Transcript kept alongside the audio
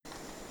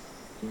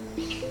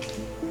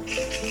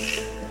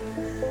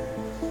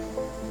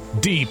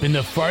Deep in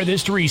the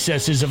farthest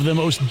recesses of the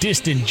most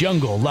distant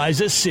jungle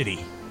lies a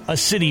city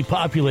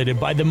populated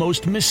by the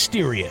most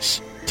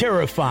mysterious,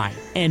 terrifying,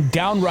 and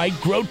downright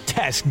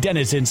grotesque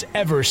denizens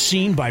ever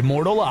seen by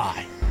mortal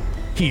eye.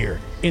 Here,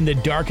 in the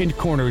darkened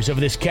corners of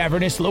this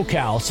cavernous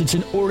locale sits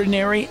an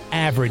ordinary,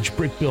 average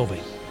brick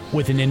building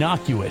with an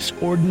innocuous,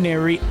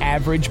 ordinary,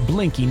 average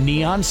blinking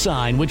neon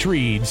sign which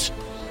reads,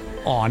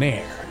 On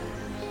Air.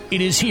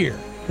 It is here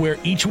where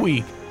each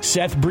week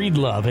Seth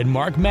Breedlove and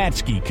Mark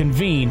Matsky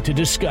convene to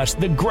discuss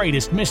the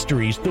greatest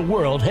mysteries the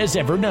world has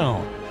ever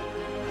known.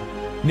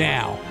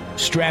 Now,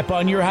 strap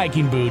on your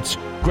hiking boots,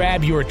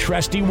 grab your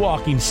trusty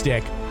walking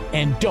stick,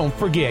 and don't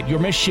forget your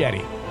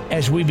machete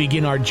as we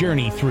begin our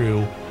journey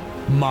through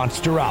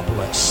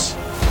Monsteropolis.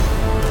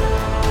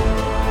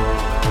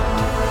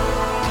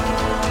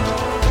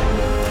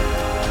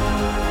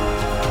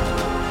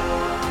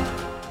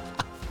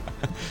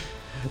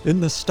 In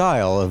the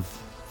style of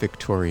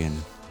Victorian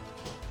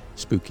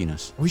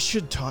spookiness. We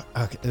should talk.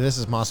 Okay, this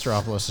is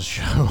Monsteropolis, a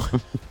show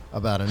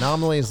about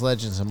anomalies,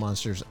 legends, and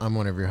monsters. I'm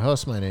one of your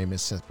hosts. My name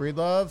is Seth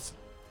Breedlove,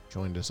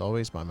 joined as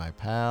always by my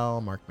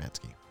pal, Mark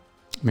Matsky.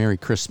 Merry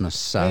Christmas,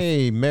 Seth.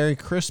 Hey, Merry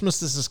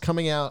Christmas. This is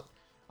coming out.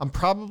 I'm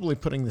probably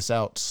putting this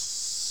out,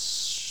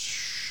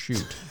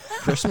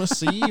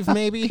 Christmas Eve,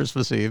 maybe?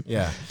 Christmas Eve.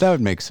 Yeah. That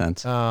would make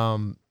sense.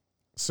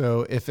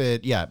 So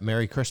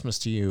Merry Christmas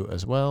to you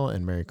as well,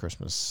 and Merry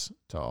Christmas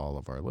to all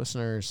of our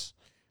listeners.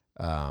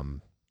 I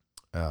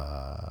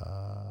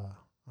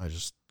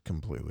just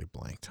completely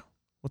blanked.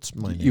 What's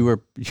my name?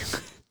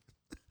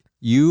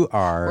 You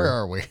are. Where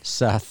are we?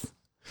 Seth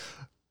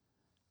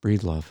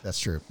Breedlove. That's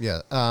true.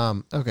 Yeah.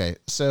 Okay.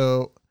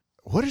 So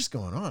what is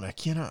going on? I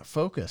cannot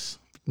focus.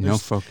 No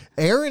focus.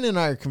 Aaron and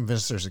I are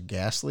convinced there's a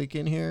gas leak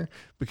in here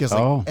because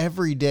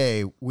every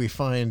day we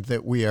find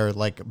that we are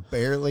like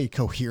barely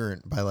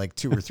coherent by like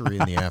 2 or 3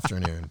 in the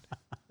afternoon,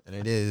 and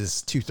it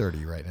is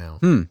 2:30 right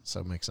now.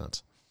 So it makes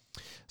sense.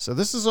 So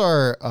this is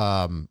our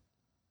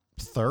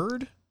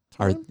third.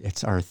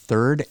 It's our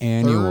third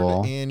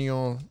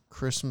annual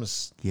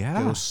Christmas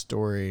ghost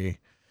story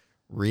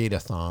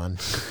readathon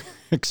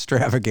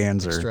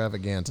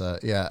extravaganza.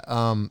 Yeah.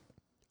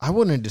 I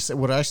wanted to say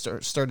what I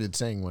started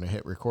saying when I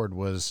hit record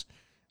was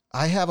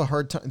I have a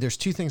hard time. There's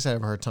 2 things I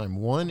have a hard time.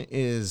 One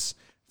is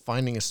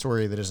finding a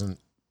story that isn't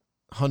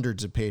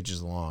hundreds of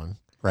pages long.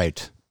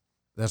 Right.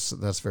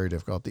 That's very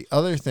difficult. The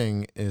other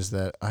thing is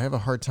that I have a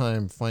hard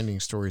time finding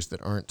stories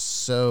that aren't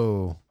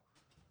so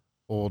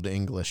old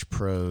English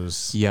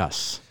prose.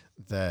 Yes.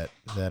 That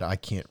I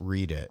can't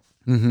read it.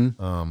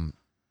 Mm-hmm.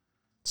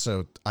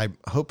 So I'm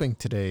hoping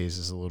today's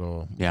is a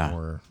little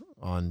more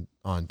on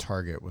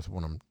target with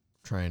what I'm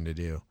trying to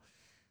do.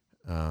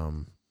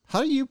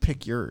 How do you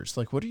pick yours?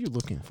 Like, what are you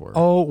looking for?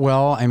 Oh,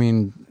 well, I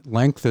mean,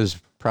 length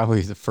is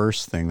probably the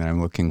first thing that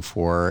I'm looking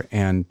for.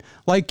 And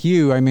like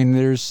you, I mean,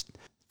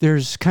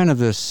 there's kind of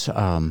this,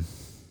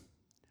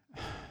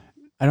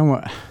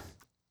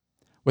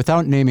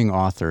 without naming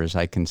authors,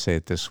 I can say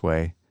it this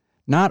way.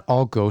 Not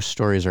all ghost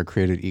stories are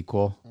created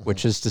equal,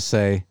 which is to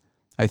say,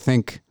 I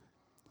think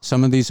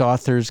some of these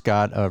authors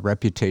got a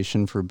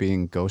reputation for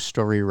being ghost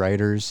story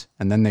writers,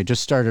 and then they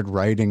just started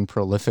writing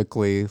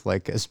prolifically,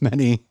 like as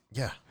many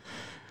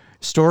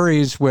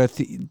stories with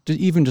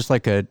even just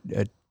like a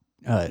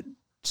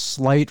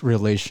slight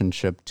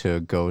relationship to a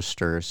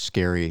ghost or a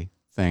scary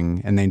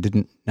thing, and they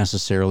didn't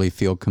necessarily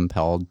feel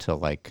compelled to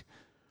like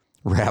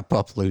wrap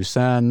up loose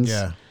ends.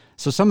 Yeah.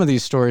 So some of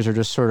these stories are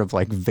just sort of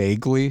like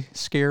vaguely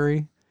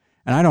scary,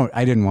 and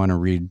I didn't want to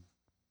read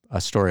a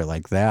story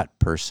like that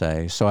per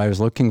se. So I was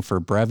looking for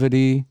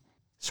brevity,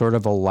 sort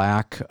of a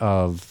lack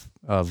of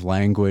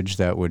language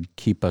that would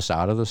keep us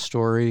out of the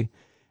story,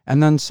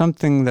 and then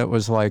something that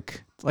was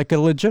like a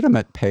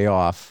legitimate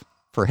payoff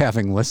for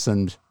having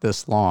listened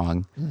this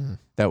long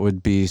that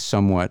would be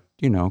somewhat,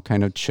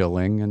 kind of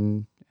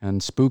chilling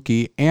and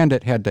spooky, and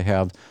it had to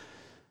have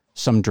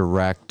some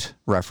direct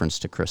reference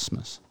to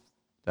Christmas.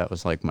 That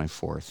was like my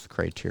 4th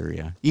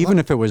criteria, even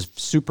if it was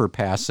super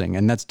passing.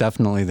 And that's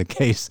definitely the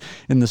case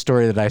in the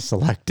story that I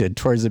selected.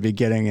 Towards the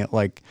beginning, it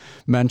like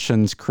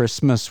mentions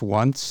Christmas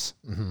once,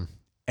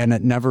 and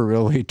it never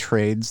really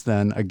trades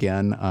then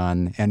again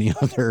on any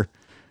other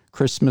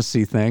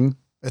Christmassy thing.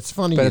 It's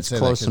funny, but it's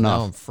close enough.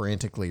 Now I'm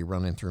frantically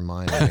running through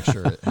mine to make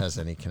sure it has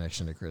any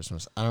connection to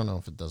Christmas. I don't know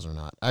if it does or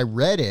not. I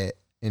read it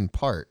in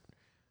part.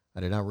 I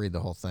did not read the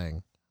whole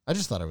thing. I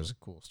just thought it was a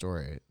cool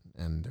story,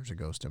 and there's a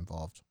ghost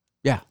involved.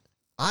 Yeah.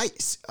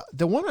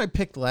 The one I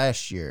picked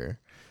last year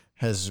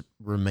has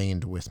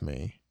remained with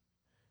me.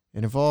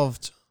 It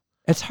involved.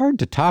 It's hard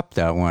to top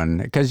that one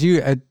because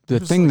the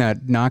thing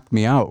that knocked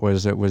me out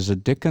was it was a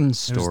Dickens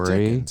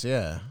story. Dickens,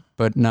 yeah,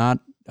 but not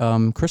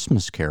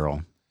Christmas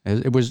Carol.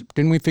 It was.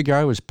 Didn't we figure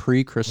out it was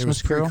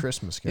pre-Christmas Carol?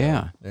 Pre-Christmas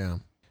Carol. Yeah.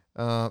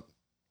 All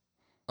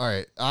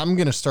right, I'm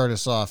gonna start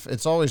us off.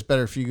 It's always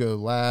better if you go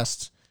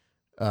last,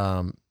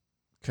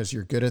 because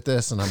you're good at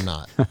this and I'm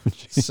not.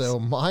 So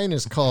mine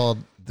is called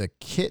The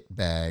Kit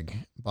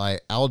Bag by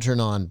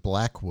Algernon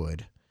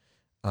Blackwood.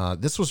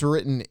 This was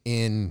written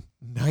in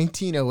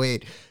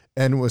 1908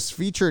 and was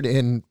featured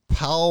in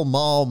Pall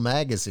Mall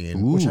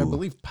magazine, which I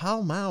believe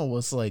Pall Mall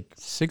was like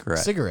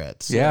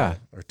cigarettes. Yeah.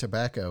 Or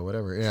tobacco,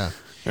 whatever. Yeah.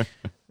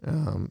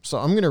 So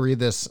I'm going to read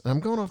this. I'm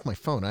going off my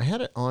phone. I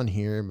had it on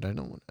here, but I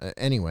don't.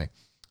 Anyway,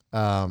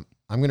 I'm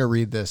going to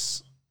read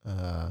this.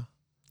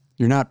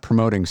 You're not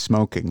promoting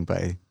smoking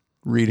by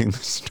reading the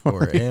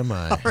story. Or am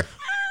I?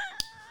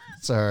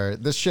 Sorry.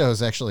 This show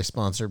is actually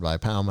sponsored by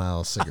Pall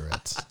Mall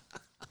cigarettes.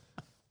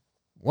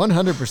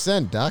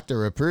 100%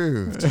 doctor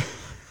approved.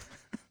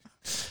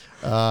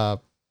 The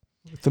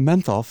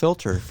menthol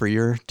filter for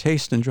your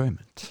taste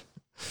enjoyment.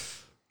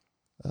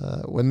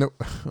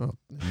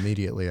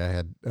 Immediately I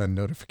had a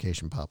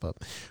notification pop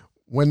up.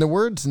 When the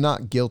words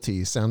 "not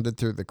guilty" sounded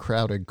through the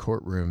crowded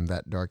courtroom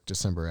that dark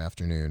December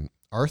afternoon,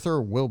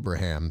 Arthur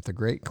Wilbraham, the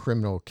great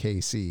criminal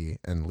KC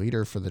and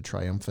leader for the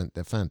triumphant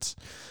defense,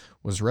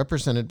 was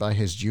represented by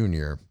his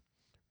junior,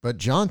 but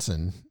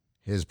Johnson,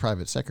 his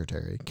private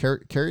secretary,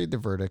 carried the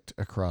verdict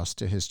across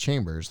to his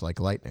chambers like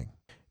lightning.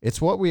 "It's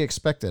what we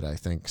expected, I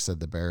think," said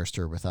the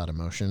barrister without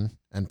emotion,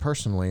 "and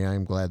personally I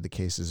am glad the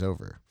case is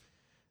over."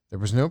 There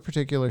was no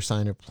particular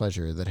sign of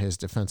pleasure that his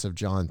defense of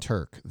John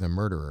Turk, the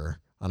murderer,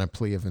 on a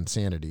plea of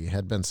insanity,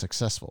 had been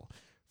successful,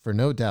 for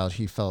no doubt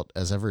he felt,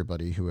 as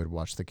everybody who had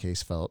watched the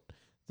case felt,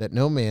 that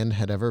no man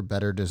had ever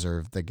better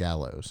deserved the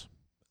gallows.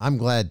 "I'm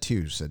glad,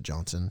 too," said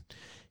Johnson.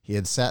 He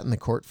had sat in the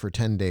court for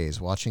 10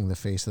 days, watching the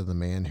face of the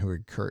man who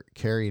had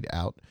carried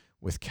out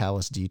with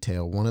callous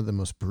detail one of the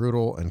most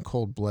brutal and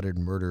cold-blooded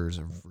murders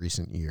of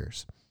recent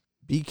years.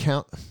 B.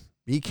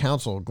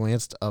 Counsel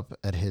glanced up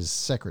at his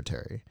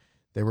secretary.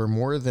 They were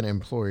more than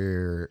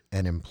employer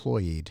and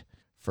employed.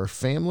 For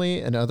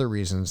family and other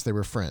reasons, they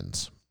were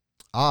friends.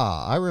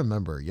 "Ah, I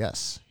remember,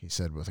 yes," he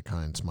said with a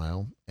kind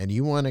smile. "And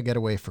you want to get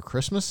away for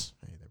Christmas?"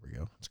 Hey, there we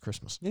go. It's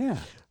Christmas.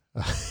 Yeah.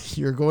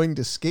 You're going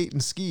to skate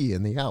and ski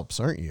in the Alps,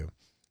 aren't you?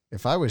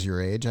 If I was your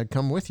age, I'd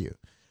come with you.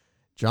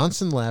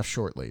 Johnson laughed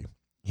shortly.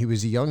 He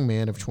was a young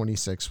man of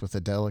 26 with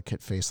a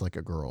delicate face like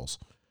a girl's.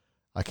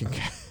 I can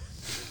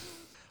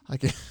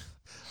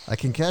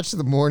catch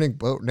the morning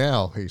boat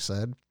now," he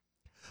said.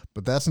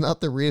 "But that's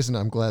not the reason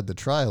I'm glad the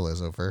trial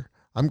is over.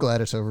 I'm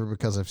glad it's over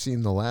because I've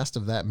seen the last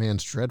of that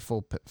man's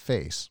dreadful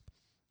face.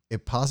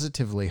 It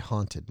positively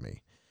haunted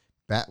me.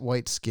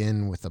 Bat-white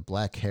skin with the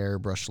black hair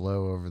brushed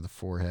low over the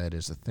forehead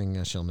is a thing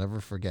I shall never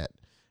forget,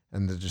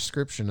 and the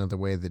description of the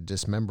way the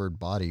dismembered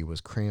body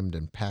was crammed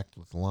and packed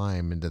with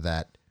lime into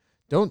that—"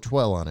 "Don't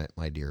dwell on it,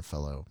 my dear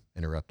fellow,"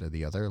 interrupted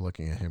the other,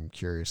 looking at him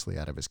curiously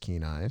out of his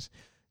keen eyes.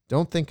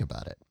 "Don't think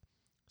about it.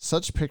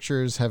 Such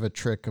pictures have a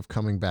trick of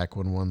coming back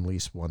when one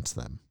least wants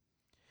them."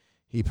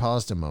 He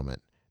paused a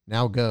moment.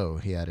 "Now go,"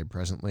 he added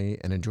presently,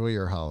 "and enjoy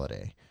your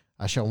holiday.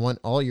 I shall want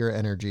all your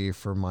energy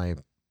for my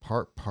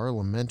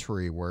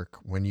parliamentary work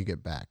when you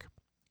get back.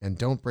 And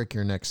don't break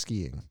your neck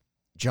skiing."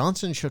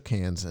 Johnson shook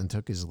hands and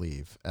took his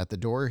leave. At the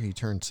door, he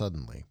turned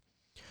suddenly.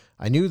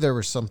 "I knew there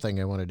was something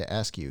I wanted to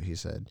ask you," he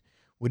said.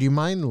 "Would you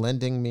mind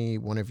lending me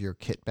one of your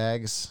kit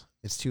bags?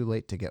 It's too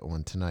late to get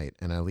one tonight,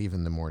 and I leave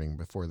in the morning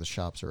before the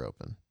shops are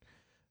open."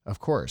 "Of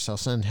course, I'll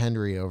send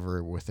Henry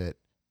over with it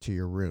to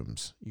your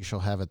rooms. You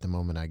shall have it the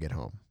moment I get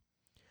home."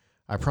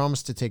 "I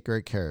promise to take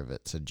great care of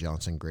it," said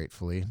Johnson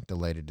gratefully,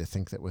 delighted to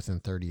think that within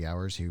 30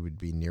 hours he would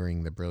be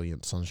nearing the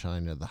brilliant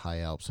sunshine of the high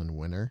Alps in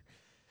winter.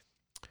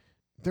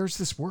 There's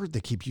this word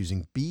they keep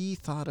using, "be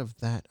thought of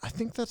that." I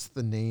think that's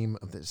the name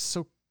of this.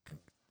 So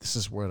this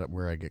is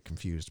where I get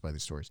confused by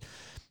these stories.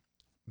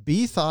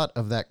 "Be thought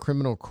of that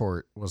criminal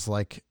court" was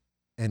like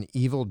an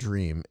evil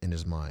dream in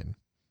his mind.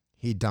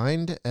 He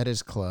dined at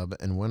his club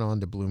and went on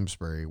to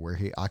Bloomsbury, where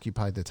he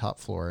occupied the top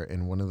floor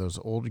in one of those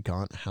old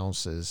gaunt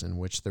houses in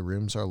which the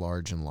rooms are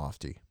large and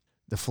lofty.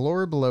 The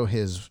floor below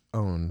his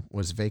own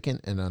was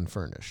vacant and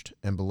unfurnished,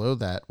 and below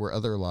that were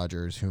other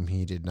lodgers whom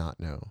he did not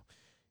know.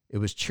 It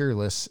was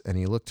cheerless, and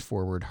he looked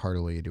forward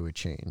heartily to a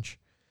change.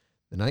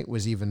 The night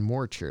was even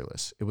more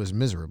cheerless. It was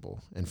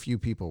miserable, and few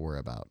people were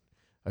about.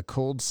 A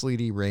cold,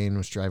 sleety rain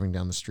was driving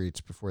down the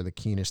streets before the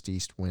keenest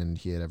east wind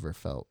he had ever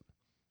felt.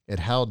 It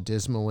howled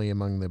dismally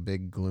among the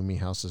big, gloomy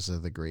houses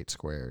of the great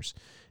squares,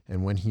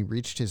 and when he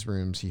reached his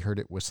rooms, he heard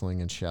it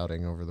whistling and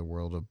shouting over the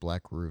world of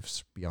black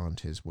roofs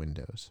beyond his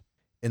windows.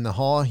 In the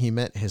hall, he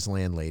met his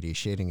landlady,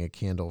 shading a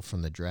candle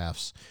from the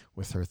draughts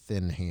with her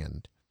thin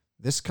hand.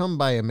 "This come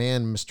by a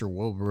man, Mr.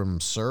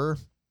 Wilbraham, sir?"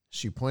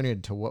 She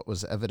pointed to what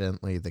was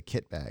evidently the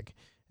kit bag,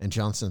 and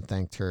Johnson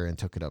thanked her and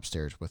took it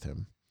upstairs with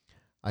him.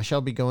 "I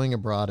shall be going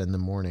abroad in the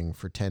morning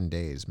for 10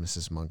 days,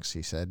 Mrs. Monks,"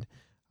 he said.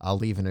 "I'll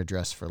leave an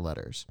address for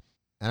letters."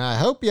 "And I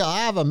hope you'll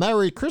have a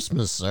Merry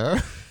Christmas,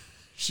 sir,"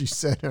 she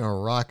said in a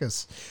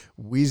raucous,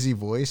 wheezy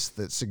voice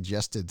that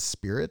suggested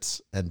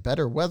spirits and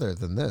better weather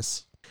than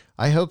this.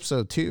 "I hope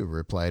so, too,"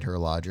 replied her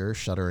lodger,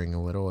 shuddering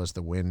a little as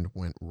the wind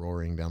went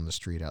roaring down the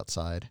street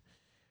outside.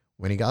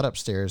 When he got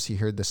upstairs, he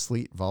heard the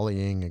sleet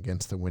volleying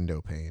against the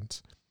window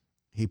panes.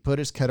 He put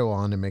his kettle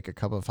on to make a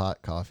cup of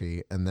hot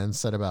coffee and then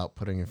set about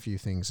putting a few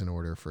things in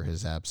order for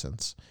his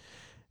absence.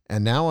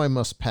 And now I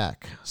must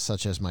pack,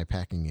 such as my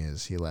packing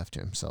is, he laughed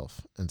to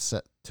himself, and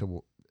set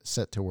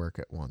to work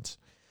at once.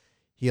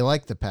 He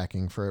liked the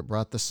packing, for it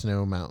brought the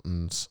snow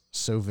mountains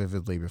so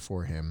vividly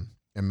before him,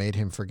 and made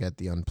him forget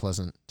the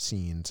unpleasant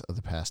scenes of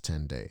the past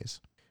 10 days.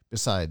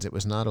 Besides, it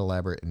was not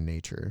elaborate in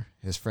nature.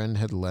 His friend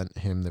had lent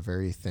him the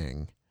very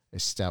thing, a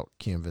stout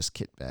canvas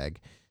kit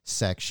bag,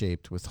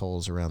 sack-shaped with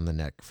holes around the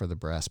neck for the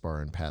brass bar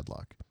and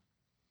padlock.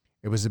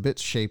 It was a bit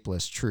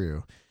shapeless,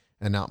 true,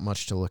 and not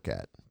much to look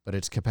at, but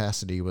its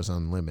capacity was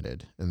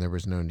unlimited, and there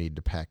was no need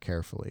to pack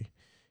carefully.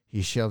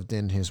 He shoved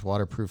in his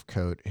waterproof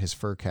coat, his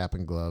fur cap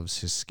and gloves,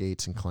 his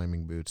skates and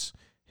climbing boots,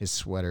 his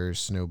sweaters,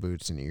 snow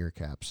boots, and ear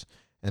caps.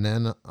 And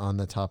then on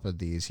the top of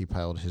these, he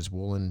piled his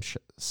woolen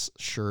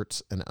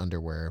shirts and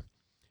underwear,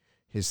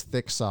 his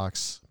thick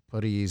socks,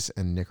 puttees,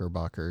 and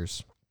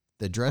knickerbockers.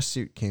 The dress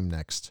suit came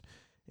next,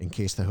 in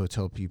case the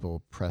hotel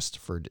people dressed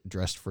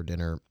for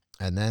dinner.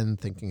 And then,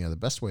 thinking of the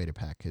best way to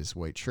pack his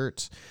white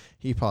shirts,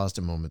 he paused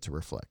a moment to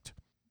reflect.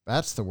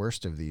 That's the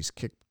worst of these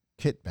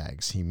kit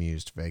bags, he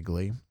mused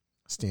vaguely,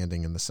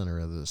 standing in the center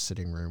of the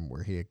sitting room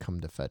where he had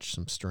come to fetch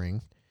some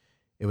string.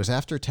 It was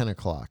after 10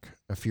 o'clock.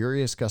 A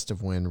furious gust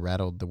of wind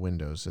rattled the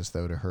windows as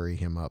though to hurry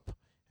him up,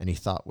 and he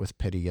thought with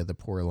pity of the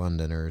poor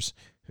Londoners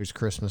whose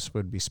Christmas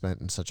would be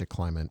spent in such a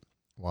climate,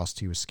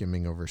 whilst he was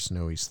skimming over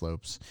snowy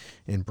slopes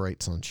in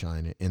bright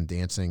sunshine and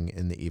dancing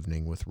in the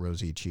evening with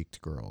rosy-cheeked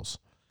girls.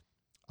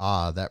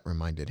 Ah, that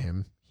reminded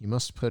him. He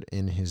must put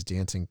in his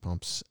dancing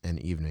pumps and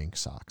evening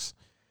socks.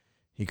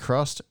 He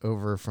crossed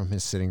over from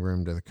his sitting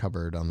room to the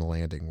cupboard on the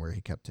landing where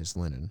he kept his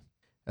linen.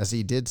 As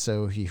he did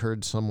so, he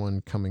heard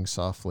someone coming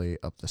softly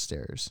up the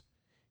stairs.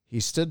 He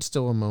stood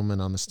still a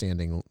moment on the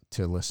standing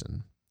to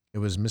listen. It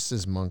was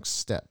Mrs. Monk's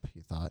step,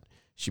 he thought.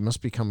 She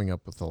must be coming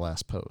up with the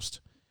last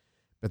post.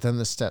 But then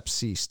the steps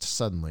ceased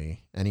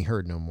suddenly, and he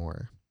heard no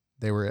more.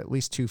 They were at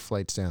least 2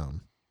 flights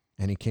down,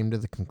 and he came to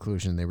the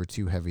conclusion they were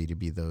too heavy to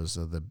be those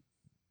of the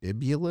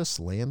bibulous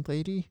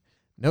landlady.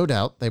 No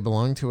doubt they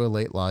belonged to a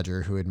late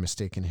lodger who had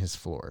mistaken his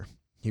floor.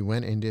 He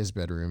went into his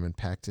bedroom and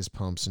packed his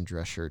pumps and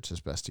dress shirts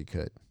as best he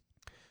could.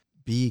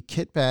 B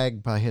kit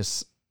bag by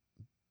this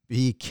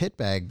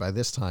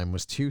time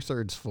was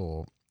 2/3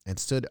 full and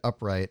stood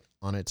upright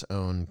on its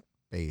own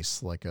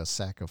base like a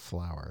sack of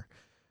flour.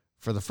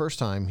 For the first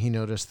time, he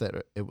noticed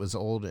that it was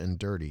old and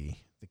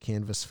dirty, the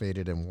canvas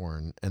faded and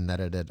worn, and that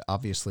it had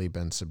obviously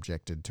been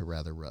subjected to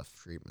rather rough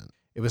treatment.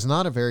 It was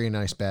not a very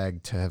nice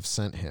bag to have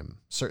sent him,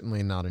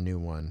 certainly not a new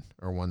one,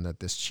 or one that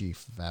this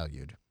chief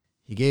valued.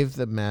 He gave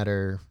the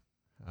matter...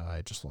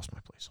 I just lost my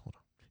place. Hold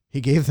on.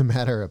 He gave the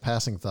matter a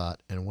passing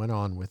thought and went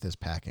on with his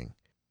packing.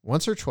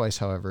 Once or twice,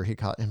 however, he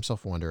caught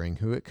himself wondering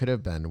who it could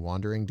have been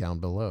wandering down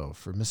below,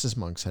 for Mrs.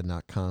 Monks had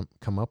not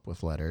come up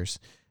with letters,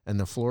 and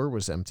the floor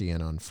was empty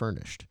and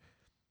unfurnished.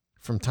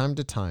 From time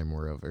to time,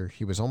 moreover,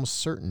 he was almost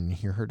certain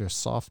he heard a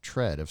soft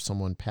tread of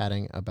someone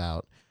padding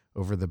about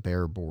over the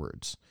bare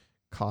boards,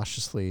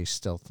 cautiously,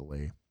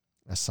 stealthily,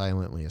 as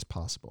silently as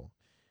possible,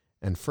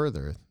 and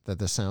further, that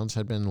the sounds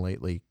had been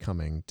lately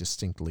coming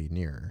distinctly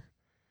nearer.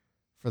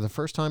 For the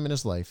first time in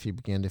his life, he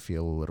began to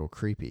feel a little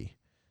creepy.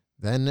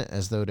 Then,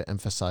 as though to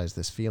emphasize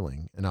this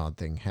feeling, an odd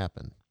thing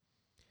happened.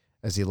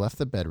 As he left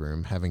the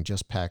bedroom, having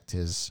just packed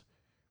his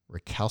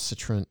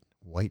recalcitrant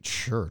white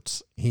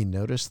shirts, he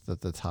noticed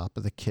that the top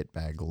of the kit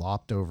bag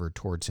lopped over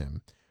towards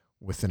him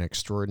with an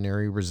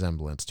extraordinary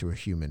resemblance to a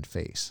human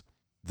face.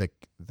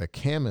 The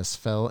canvas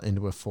fell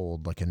into a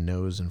fold like a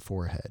nose and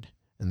forehead,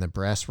 and the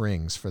brass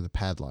rings for the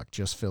padlock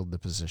just filled the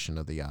position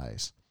of the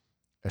eyes.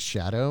 A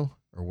shadow,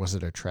 or was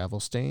it a travel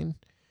stain?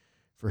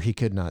 For he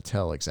could not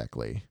tell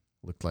exactly.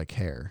 Looked like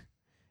hair.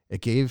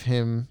 It gave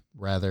him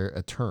rather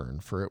a turn,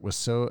 for it was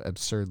so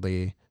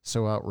absurdly,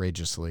 so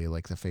outrageously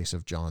like the face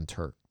of John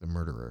Turk, the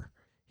murderer.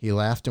 He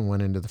laughed and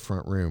went into the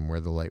front room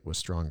where the light was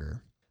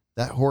stronger.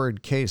 That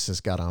horrid case has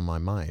got on my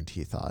mind,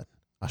 he thought.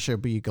 I shall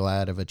be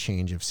glad of a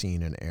change of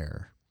scene and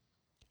air.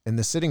 In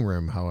the sitting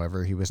room,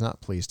 however, he was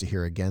not pleased to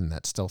hear again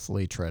that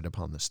stealthily tread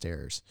upon the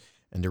stairs,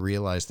 and to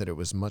realize that it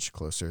was much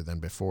closer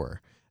than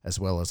before, as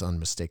well as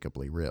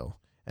unmistakably real.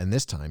 And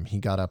this time he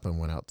got up and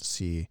went out to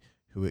see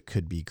who it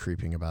could be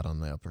creeping about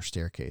on the upper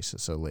staircase at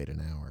so late an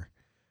hour.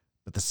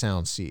 But the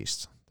sound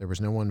ceased. There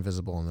was no one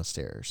visible on the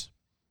stairs.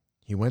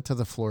 He went to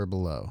the floor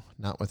below,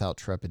 not without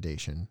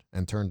trepidation,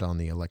 and turned on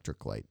the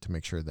electric light to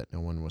make sure that no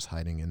one was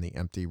hiding in the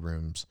empty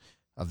rooms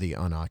of the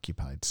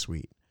unoccupied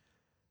suite.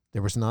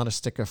 There was not a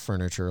stick of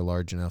furniture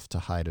large enough to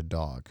hide a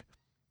dog.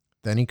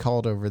 Then he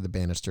called over the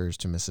banisters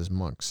to Mrs.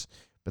 Monk's,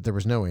 but there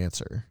was no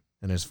answer,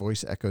 and his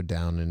voice echoed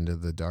down into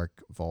the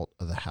dark vault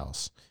of the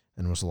house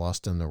and was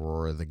lost in the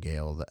roar of the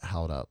gale that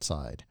howled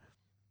outside.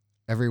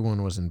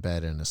 Everyone was in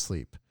bed and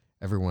asleep,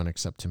 everyone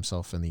except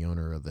himself and the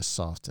owner of this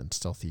soft and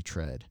stealthy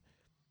tread.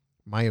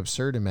 My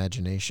absurd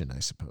imagination, I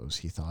suppose,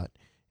 he thought.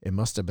 It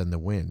must have been the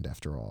wind,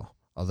 after all,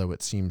 although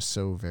it seemed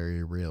so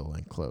very real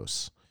and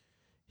close.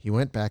 He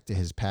went back to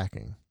his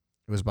packing.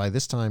 It was by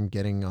this time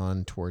getting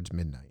on towards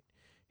midnight.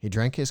 He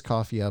drank his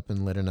coffee up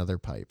and lit another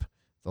pipe,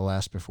 the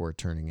last before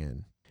turning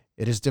in.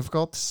 It is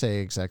difficult to say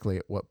exactly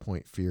at what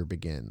point fear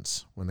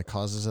begins, when the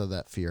causes of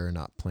that fear are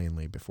not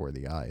plainly before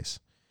the eyes.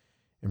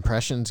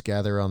 Impressions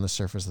gather on the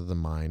surface of the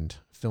mind,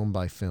 film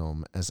by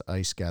film, as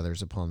ice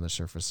gathers upon the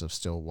surface of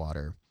still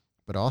water,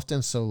 but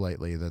often so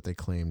lightly that they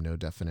claim no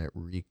definite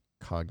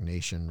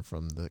recognition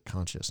from the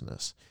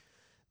consciousness.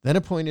 Then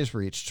a point is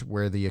reached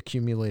where the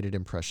accumulated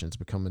impressions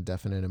become a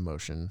definite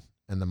emotion,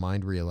 and the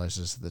mind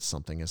realizes that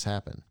something has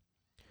happened.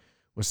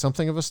 With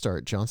something of a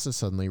start, Johnson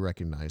suddenly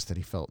recognized that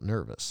he felt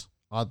nervous,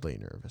 oddly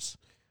nervous.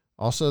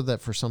 Also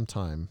that for some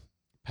time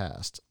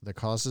past, the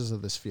causes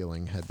of this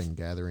feeling had been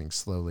gathering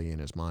slowly in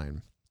his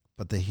mind,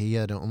 but that he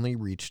had only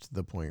reached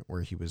the point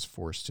where he was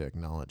forced to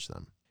acknowledge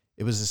them.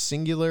 It was a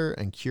singular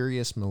and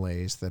curious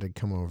malaise that had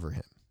come over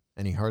him,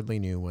 and he hardly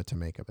knew what to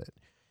make of it.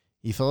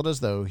 He felt as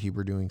though he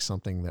were doing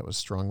something that was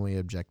strongly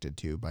objected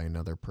to by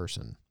another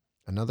person,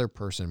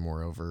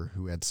 moreover,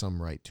 who had some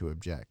right to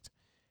object.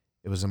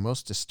 It was a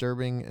most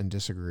disturbing and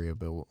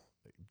disagreeable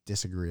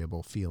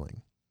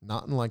feeling,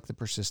 not unlike the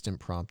persistent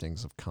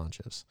promptings of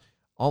conscience,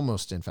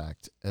 almost, in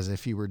fact, as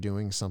if he were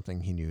doing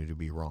something he knew to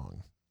be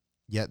wrong.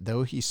 Yet,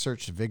 though he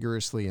searched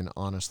vigorously and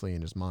honestly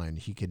in his mind,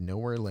 he could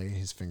nowhere lay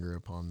his finger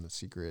upon the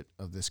secret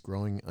of this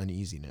growing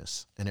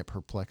uneasiness, and it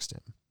perplexed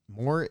him.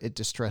 More, it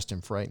distressed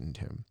and frightened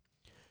him.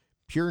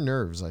 Pure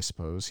nerves, I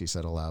suppose, he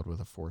said aloud with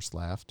a forced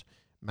laugh.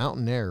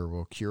 Mountain air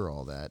will cure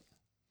all that.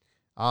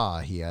 Ah,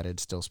 he added,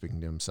 still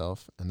speaking to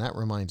himself, and that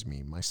reminds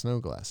me, my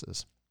snow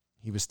glasses.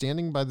 He was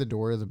standing by the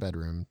door of the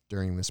bedroom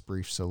during this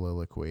brief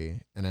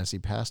soliloquy, and as he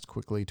passed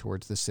quickly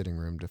towards the sitting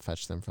room to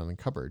fetch them from the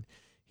cupboard,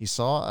 he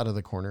saw out of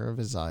the corner of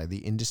his eye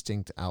the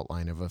indistinct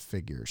outline of a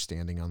figure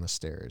standing on the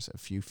stairs a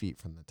few feet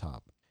from the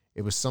top.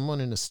 It was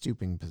someone in a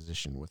stooping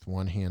position with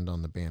one hand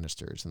on the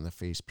banisters and the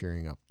face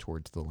peering up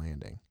towards the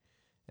landing.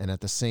 And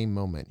at the same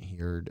moment he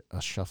heard a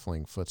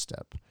shuffling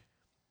footstep.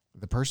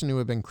 The person who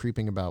had been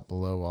creeping about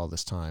below all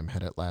this time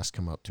had at last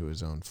come up to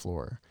his own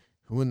floor.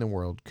 Who in the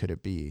world could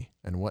it be,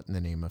 and what in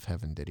the name of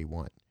heaven did he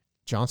want?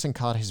 Johnson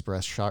caught his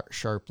breath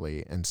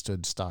sharply and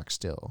stood stock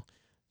still.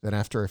 Then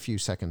after a few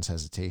seconds'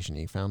 hesitation,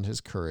 he found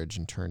his courage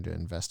and turned to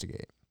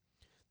investigate.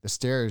 The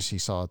stairs, he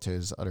saw to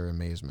his utter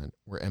amazement,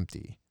 were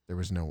empty. There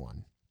was no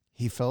one.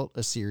 He felt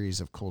a series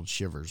of cold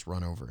shivers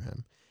run over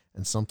him,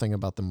 and something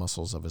about the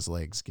muscles of his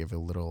legs gave a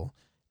little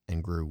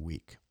and grew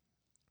weak.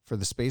 For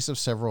the space of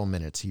several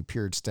minutes, he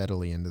peered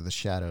steadily into the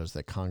shadows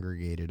that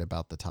congregated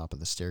about the top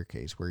of the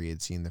staircase where he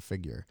had seen the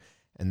figure,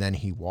 and then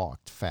he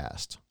walked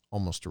fast,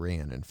 almost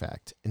ran, in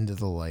fact, into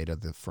the light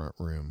of the front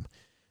room.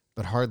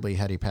 But hardly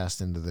had he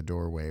passed into the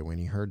doorway when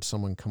he heard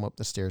someone come up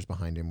the stairs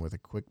behind him with a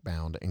quick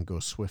bound and go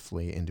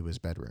swiftly into his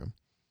bedroom.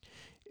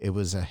 It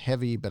was a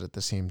heavy, but at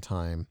the same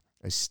time,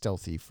 a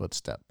stealthy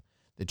footstep,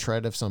 the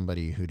tread of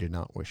somebody who did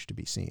not wish to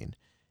be seen.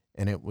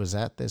 And it was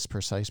at this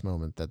precise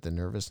moment that the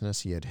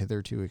nervousness he had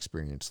hitherto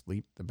experienced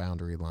leaped the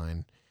boundary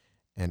line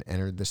and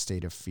entered the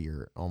state of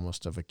fear,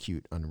 almost of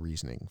acute,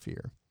 unreasoning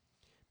fear.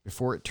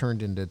 Before it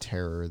turned into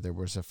terror, there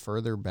was a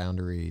further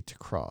boundary to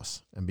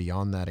cross, and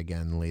beyond that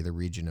again lay the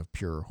region of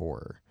pure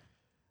horror.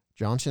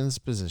 Johnson's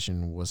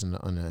position was an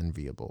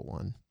unenviable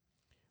one.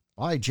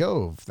 "By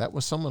Jove, that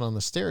was someone on the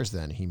stairs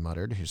then," he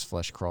muttered, his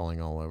flesh crawling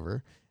all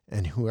over,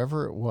 "and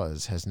whoever it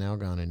was has now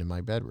gone into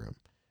my bedroom."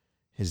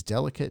 His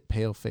delicate,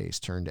 pale face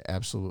turned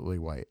absolutely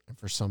white, and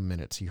for some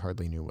minutes he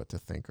hardly knew what to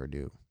think or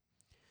do.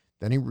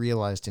 Then he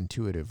realized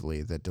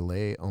intuitively that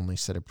delay only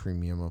set a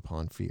premium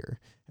upon fear,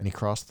 and he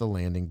crossed the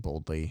landing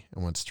boldly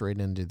and went straight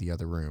into the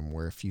other room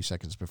where a few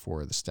seconds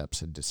before the steps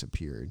had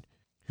disappeared.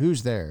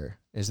 "Who's there?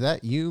 Is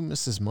that you,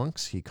 Mrs.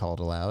 Monks?" he called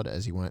aloud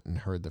as he went and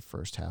heard the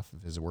first half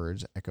of his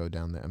words echo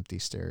down the empty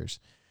stairs,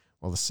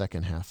 while the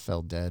second half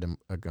fell dead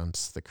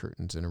against the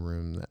curtains in a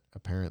room that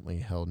apparently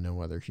held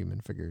no other human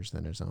figures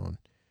than his own.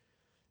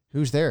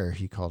 "Who's there?"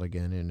 he called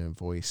again in a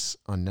voice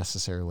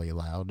unnecessarily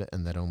loud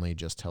and that only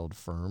just held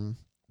firm.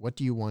 "What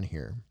do you want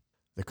here?"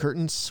 The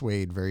curtains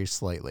swayed very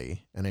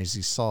slightly, and as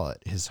he saw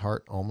it, his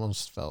heart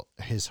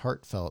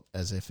felt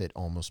as if it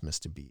almost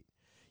missed a beat.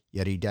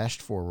 Yet he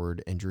dashed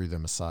forward and drew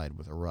them aside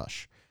with a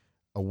rush.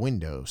 A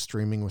window,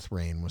 streaming with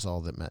rain, was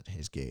all that met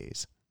his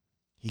gaze.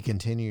 He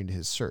continued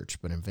his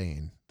search, but in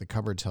vain. The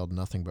cupboards held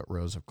nothing but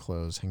rows of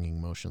clothes hanging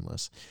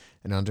motionless,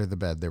 and under the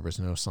bed there was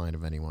no sign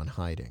of anyone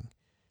hiding.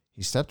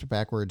 He stepped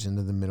backwards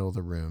into the middle of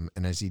the room,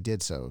 and as he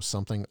did so,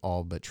 something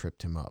all but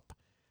tripped him up.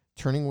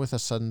 Turning with a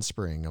sudden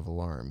spring of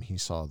alarm, he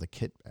saw the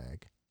kit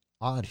bag.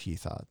 Odd, he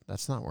thought.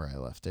 That's not where I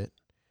left it.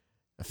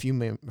 A few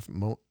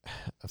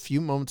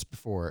moments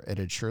before, it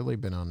had surely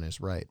been on his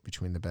right,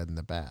 between the bed and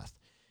the bath.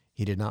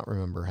 He did not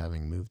remember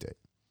having moved it.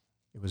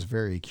 It was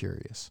very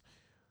curious.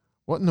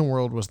 What in the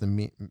world was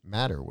the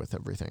matter with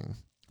everything?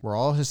 Were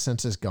all his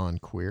senses gone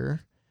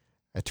queer?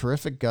 A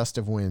terrific gust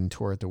of wind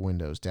tore at the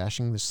windows,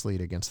 dashing the sleet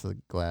against the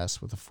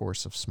glass with the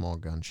force of small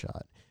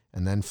gunshot,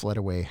 and then fled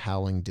away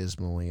howling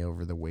dismally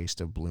over the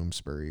waste of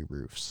Bloomsbury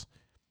roofs.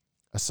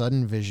 A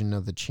sudden vision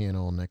of the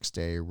Channel next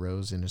day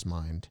rose in his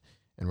mind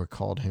and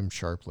recalled him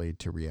sharply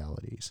to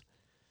realities.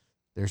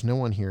 "There's no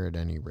one here at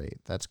any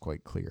rate, that's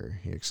quite clear,"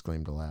 he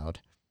exclaimed aloud.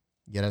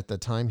 Yet at the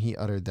time he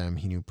uttered them,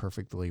 he knew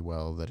perfectly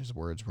well that his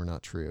words were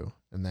not true,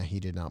 and that he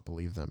did not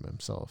believe them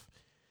himself.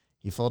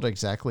 He felt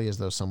exactly as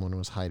though someone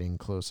was hiding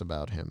close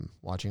about him,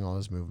 watching all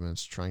his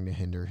movements, trying to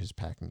hinder his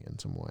packing in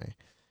some way.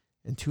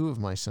 And 2 of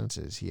my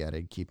senses, he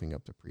added, keeping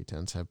up the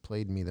pretense, have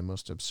played me the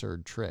most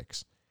absurd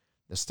tricks.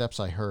 The steps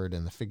I heard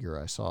and the figure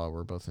I saw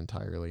were both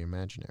entirely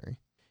imaginary.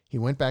 He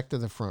went back to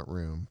the front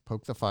room,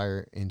 poked the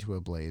fire into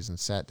a blaze, and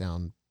sat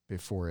down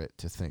before it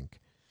to think.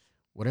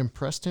 What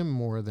impressed him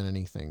more than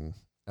anything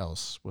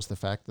else was the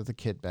fact that the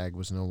kit bag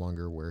was no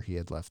longer where he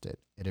had left it.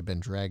 It had been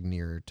dragged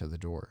nearer to the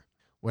door.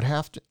 What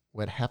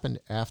happened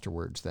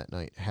afterwards that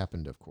night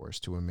happened, of course,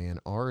 to a man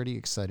already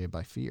excited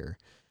by fear,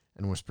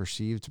 and was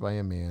perceived by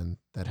a man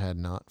that had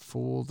not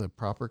full the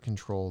proper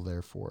control,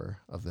 therefore,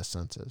 of the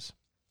senses.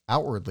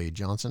 Outwardly,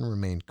 Johnson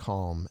remained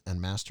calm and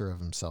master of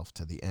himself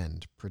to the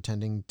end,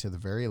 pretending to the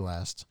very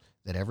last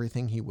that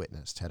everything he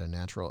witnessed had a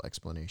natural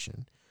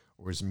explanation,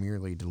 or was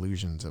merely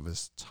delusions of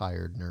his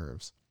tired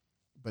nerves.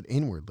 But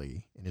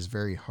inwardly, in his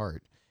very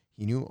heart,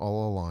 he knew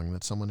all along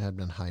that someone had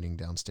been hiding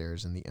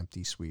downstairs in the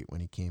empty suite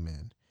when he came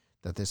in,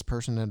 that this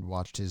person had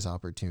watched his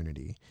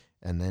opportunity,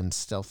 and then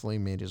stealthily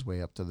made his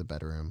way up to the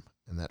bedroom,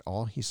 and that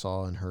all he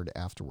saw and heard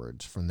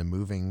afterwards, from the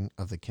moving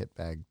of the kit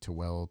bag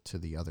to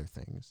the other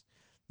things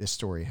this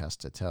story has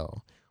to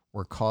tell,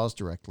 were caused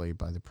directly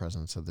by the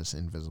presence of this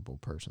invisible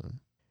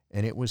person.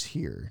 And it was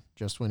here,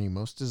 just when he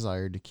most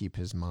desired to keep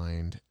his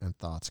mind and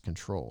thoughts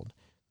controlled,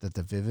 that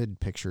the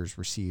vivid pictures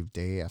received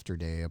day after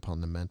day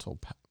upon the mental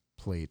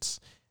plates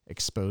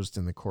exposed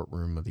in the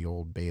courtroom of the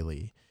Old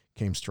Bailey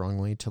came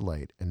strongly to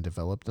light and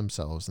developed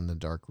themselves in the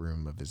dark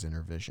room of his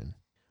inner vision.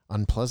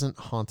 Unpleasant,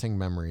 haunting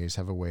memories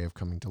have a way of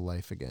coming to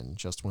life again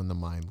just when the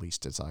mind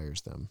least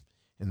desires them,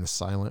 in the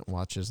silent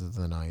watches of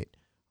the night,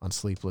 on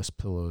sleepless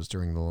pillows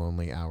during the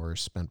lonely hours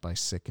spent by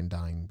sick and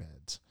dying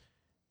beds.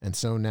 And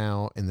so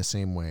now, in the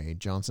same way,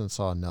 Johnson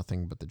saw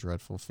nothing but the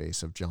dreadful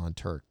face of John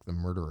Turk, the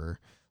murderer,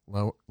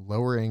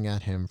 lowering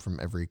at him from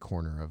every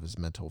corner of his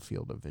mental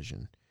field of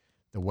vision.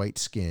 The white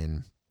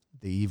skin,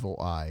 the evil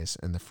eyes,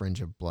 and the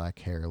fringe of black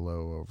hair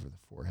low over the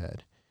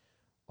forehead.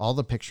 All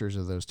the pictures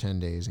of those 10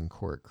 days in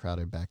court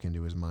crowded back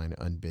into his mind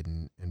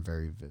unbidden and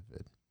very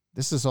vivid.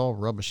 "This is all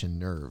rubbish and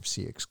nerves,"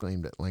 he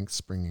exclaimed at length,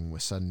 springing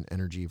with sudden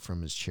energy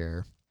from his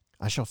chair.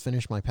 "I shall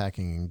finish my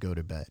packing and go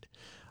to bed.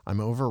 I'm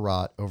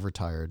overwrought,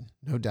 overtired.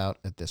 No doubt,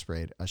 at this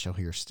rate, I shall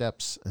hear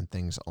steps and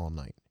things all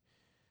night."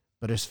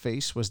 But his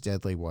face was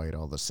deadly white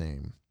all the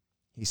same.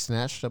 He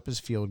snatched up his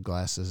field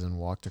glasses and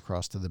walked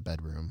across to the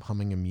bedroom,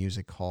 humming a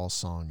music hall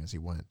song as he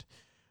went,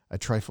 a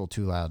trifle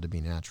too loud to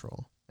be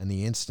natural. And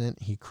the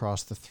instant he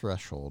crossed the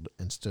threshold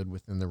and stood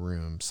within the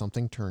room,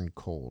 something turned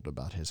cold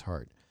about his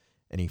heart,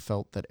 and he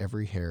felt that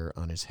every hair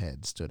on his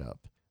head stood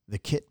up. The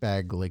kit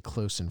bag lay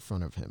close in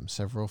front of him,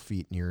 several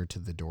feet nearer to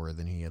the door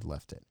than he had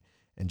left it,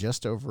 and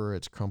just over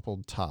its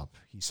crumpled top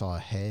he saw a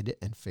head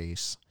and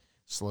face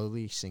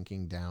slowly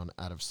sinking down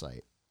out of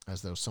sight,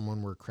 as though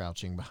someone were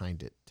crouching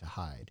behind it to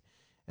hide.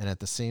 And at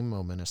the same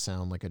moment a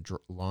sound like a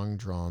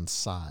long-drawn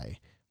sigh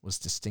was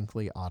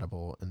distinctly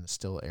audible in the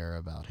still air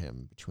about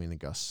him between the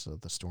gusts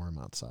of the storm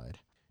outside.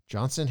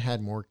 Johnson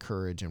had more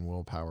courage and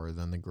willpower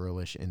than the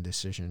girlish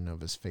indecision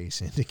of his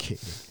face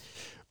indicated.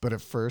 But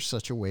at first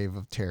such a wave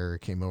of terror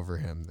came over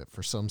him that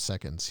for some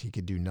seconds he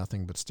could do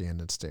nothing but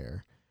stand and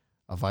stare.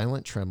 A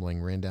violent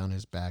trembling ran down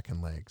his back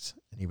and legs,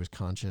 and he was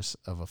conscious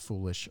of a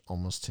foolish,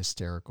 almost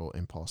hysterical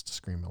impulse to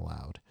scream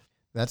aloud.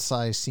 That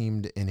sigh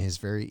seemed in his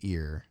very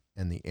ear,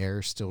 and the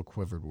air still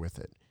quivered with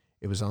it.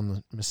 It was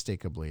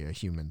unmistakably a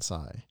human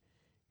sigh.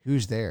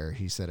 "Who's there?"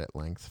 he said at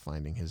length,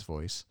 finding his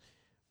voice.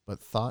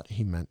 But though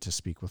he meant to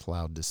speak with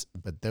loud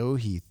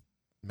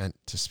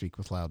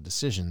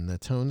decision, the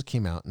tones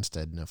came out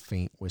instead in a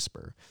faint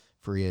whisper,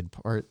 for he had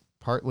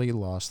partly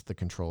lost the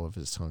control of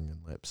his tongue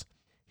and lips.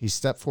 He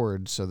stepped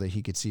forward so that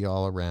he could see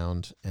all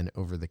around and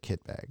over the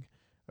kit bag.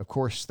 Of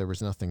course, there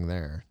was nothing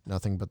there,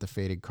 nothing but the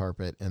faded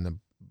carpet and the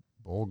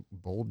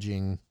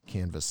bulging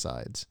canvas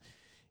sides.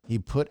 He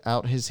put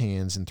out his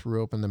hands and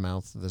threw open the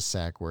mouth of the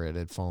sack where it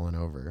had fallen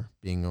over,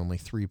 being only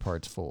 3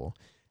 parts full,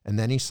 and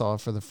then he saw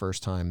for the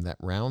first time that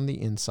round the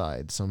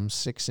inside, some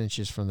 6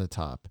 inches from the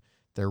top,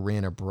 there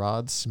ran a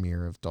broad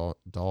smear of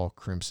dull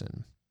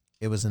crimson.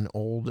 It was an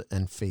old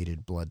and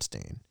faded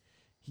bloodstain.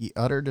 He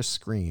uttered a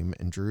scream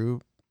and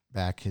drew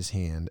back his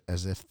hand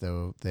as if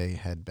though they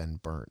had been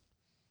burnt.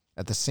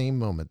 At the same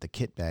moment, the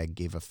kit bag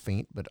gave a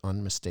faint but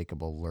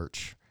unmistakable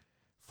lurch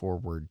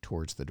forward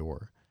towards the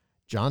door.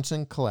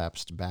 Johnson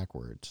collapsed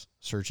backwards,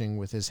 searching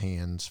with his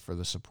hands for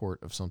the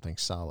support of something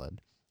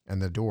solid,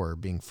 and the door,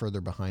 being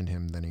further behind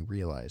him than he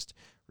realized,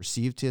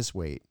 received his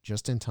weight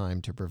just in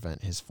time to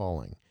prevent his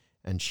falling,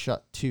 and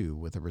shut to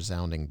with a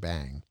resounding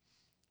bang.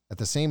 At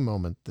the same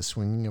moment, the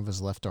swinging of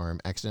his left arm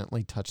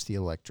accidentally touched the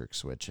electric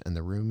switch, and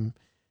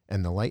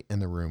the light in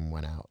the room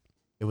went out.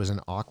 It was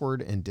an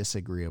awkward and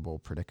disagreeable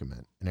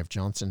predicament, and if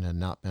Johnson had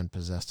not been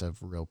possessed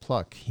of real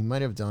pluck, he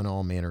might have done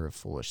all manner of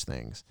foolish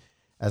things.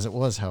 As it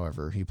was,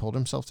 however, he pulled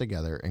himself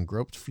together and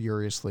groped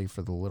furiously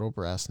for the little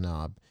brass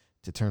knob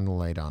to turn the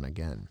light on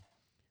again.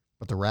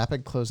 But the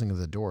rapid closing of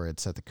the door had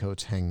set the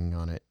coats hanging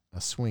on it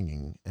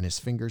a-swinging, and his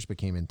fingers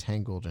became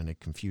entangled in a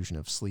confusion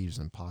of sleeves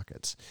and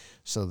pockets,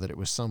 so that it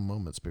was some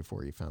moments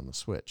before he found the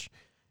switch.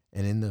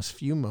 And in those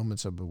few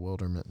moments of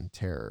bewilderment and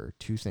terror,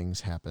 two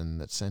things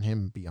happened that sent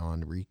him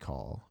beyond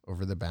recall,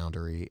 over the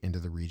boundary into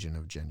the region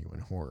of genuine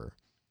horror.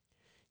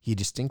 He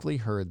distinctly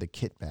heard the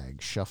kit bag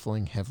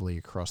shuffling heavily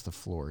across the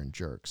floor in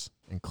jerks,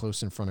 and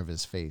close in front of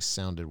his face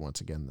sounded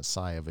once again the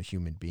sigh of a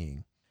human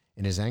being.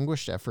 In his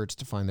anguished efforts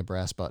to find the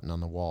brass button on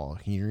the wall,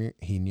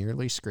 he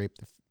nearly scraped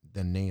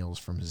the nails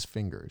from his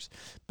fingers.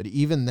 But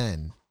even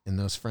then, in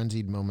those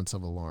frenzied moments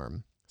of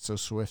alarm, so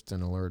swift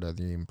and alert are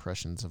the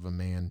impressions of a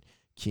man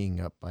keying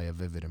up by a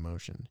vivid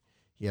emotion,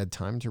 he had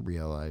time to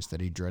realize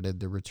that he dreaded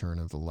the return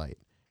of the light,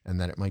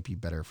 and that it might be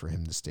better for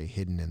him to stay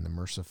hidden in the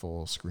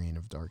merciful screen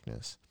of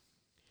darkness.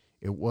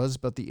 It was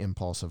but the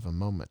impulse of a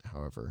moment,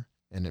 however,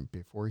 and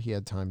before he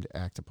had time to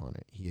act upon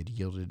it, he had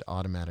yielded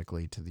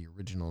automatically to the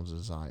original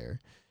desire,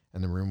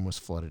 and the room was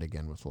flooded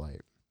again with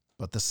light.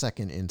 But the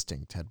second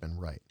instinct had been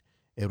right.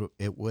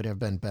 It would have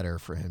been better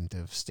for him to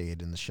have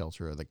stayed in the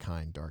shelter of the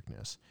kind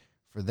darkness,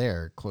 for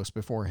there, close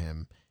before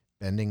him,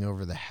 bending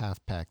over the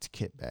half-packed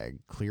kit bag,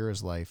 clear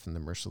as life in the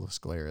merciless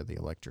glare of the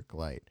electric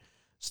light,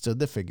 stood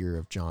the figure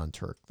of John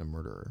Turk, the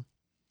murderer.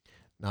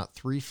 Not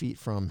 3 feet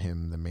from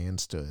him the man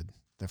stood,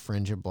 the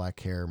fringe of black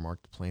hair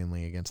marked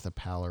plainly against the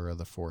pallor of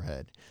the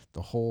forehead,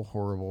 the whole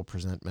horrible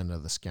presentment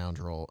of the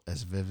scoundrel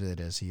as vivid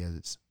as he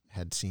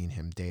had seen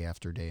him day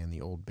after day in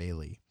the Old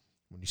Bailey,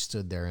 when he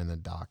stood there in the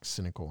dock,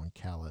 cynical and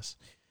callous,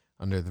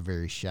 under the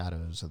very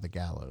shadows of the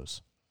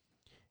gallows.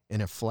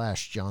 In a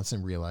flash,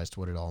 Johnson realized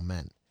what it all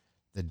meant.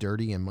 The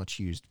dirty and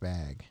much-used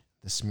bag,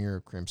 the smear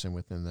of crimson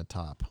within the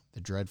top,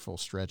 the dreadful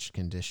stretched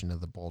condition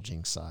of the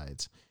bulging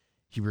sides.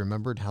 He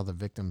remembered how the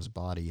victim's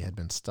body had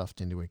been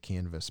stuffed into a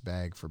canvas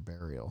bag for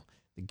burial,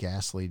 the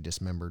ghastly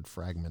dismembered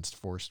fragments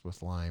forced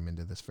with lime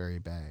into this very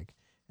bag,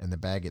 and the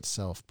bag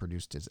itself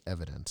produced as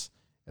evidence.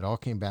 It all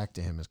came back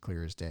to him as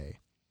clear as day.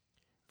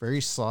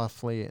 Very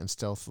softly and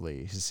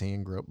stealthily, his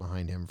hand groped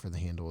behind him for the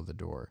handle of the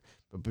door,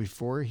 but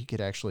before he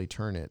could actually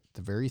turn it,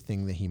 the very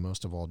thing that he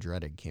most of all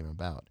dreaded came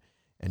about,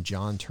 and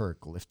John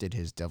Turk lifted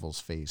his devil's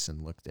face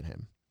and looked at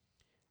him.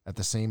 At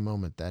the same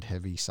moment, that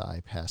heavy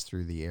sigh passed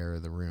through the air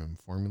of the room,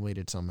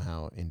 formulated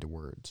somehow into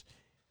words.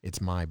 "It's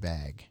my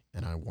bag,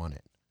 and I want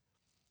it."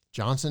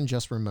 Johnson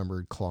just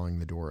remembered clawing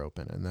the door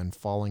open and then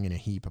falling in a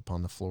heap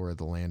upon the floor of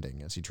the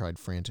landing as he tried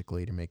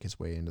frantically to make his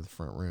way into the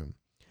front room.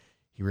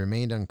 He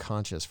remained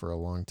unconscious for a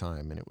long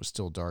time, and it was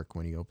still dark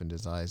when he opened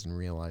his eyes and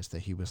realized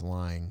that he was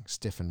lying,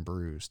 stiff and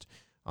bruised,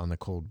 on the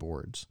cold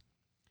boards.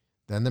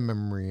 Then the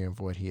memory of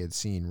what he had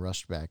seen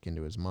rushed back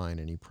into his mind,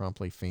 and he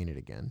promptly fainted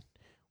again.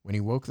 When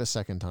he woke the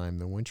second time,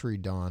 the wintry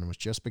dawn was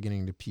just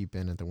beginning to peep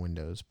in at the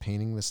windows,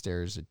 painting the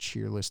stairs a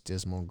cheerless,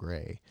 dismal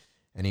gray,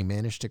 and he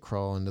managed to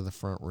crawl into the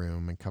front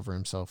room and cover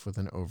himself with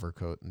an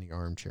overcoat in the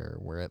armchair,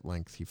 where at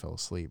length he fell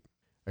asleep.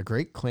 A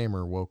great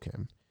clamor woke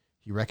him.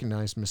 He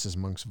recognized Mrs.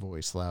 Monk's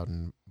voice, loud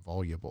and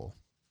voluble.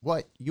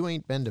 "What, you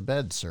ain't been to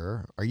bed,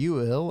 sir? Are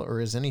you ill,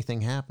 or has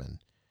anything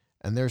happened?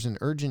 And there's an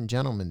urgent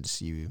gentleman to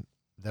see you,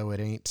 though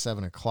it ain't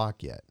 7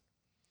 o'clock yet."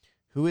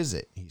 "Who is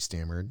it?" he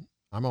stammered.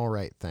 "I'm all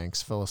right,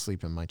 thanks. Fell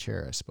asleep in my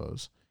chair, I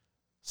suppose."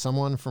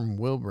 "Someone from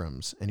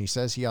Wilbraham's, and he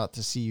says he ought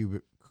to see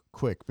you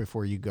quick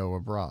before you go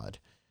abroad."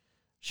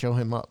 "Show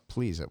him up,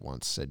 please, at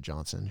once," said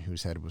Johnson,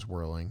 whose head was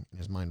whirling, and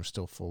his mind was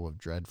still full of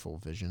dreadful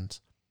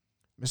visions.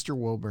 Mr.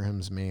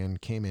 Wilbraham's man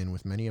came in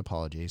with many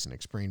apologies and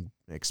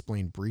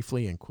explained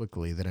briefly and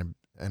quickly that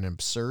an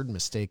absurd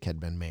mistake had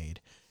been made,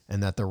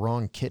 and that the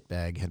wrong kit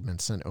bag had been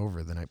sent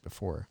over the night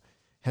before.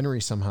 Henry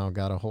somehow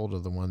got a hold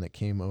of the one that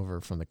came over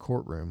from the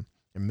courtroom,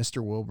 and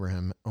Mr.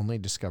 Wilbraham only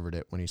discovered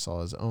it when he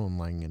saw his own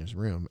lying in his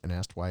room and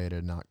asked why it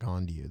had not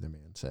gone to you, the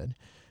man said.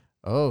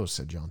 "Oh,"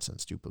 said Johnson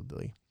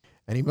stupidly.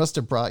 "And he must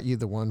have brought you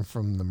the one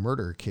from the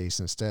murder case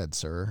instead,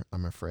 sir,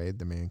 I'm afraid,"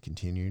 the man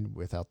continued,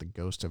 without the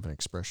ghost of an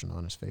expression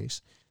on his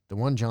face. "The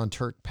one John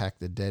Turk packed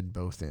the dead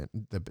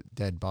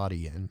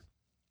body in.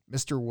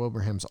 Mr.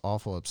 Wilbraham's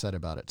awful upset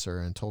about it,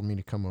 sir, and told me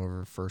to come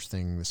over first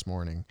thing this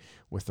morning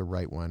with the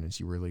right one as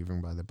you were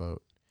leaving by the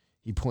boat.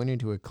 He pointed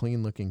to a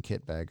clean-looking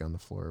kit bag on the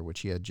floor,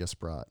 which he had just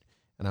brought,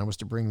 and I was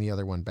to bring the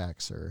other one back,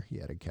 sir,"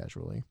 he added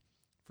casually.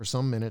 For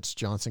some minutes,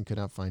 Johnson could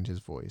not find his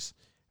voice.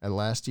 At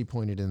last he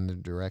pointed in the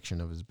direction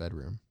of his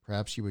bedroom.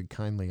 "Perhaps you would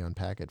kindly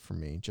unpack it for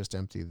me, just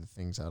empty the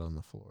things out on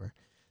the floor."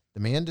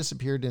 The man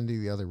disappeared into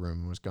the other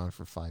room and was gone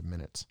for 5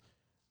 minutes.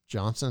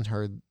 Johnson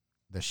heard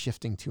the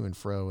shifting to and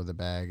fro of the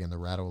bag and the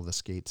rattle of the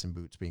skates and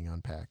boots being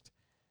unpacked.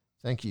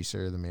 "Thank you,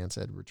 sir," the man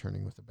said,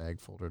 returning with the bag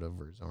folded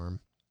over his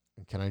arm.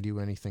 "And can I do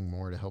anything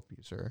more to help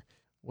you, sir?"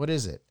 "What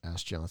is it?"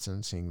 asked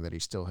Johnson, seeing that he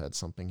still had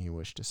something he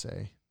wished to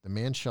say. The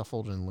man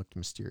shuffled and looked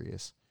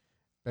mysterious.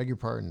 "Beg your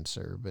pardon,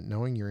 sir, but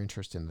knowing your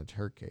interest in the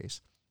Turk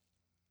case,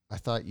 I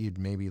thought you'd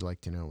maybe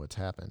like to know what's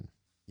happened."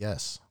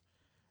 "Yes."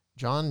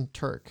 "John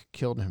Turk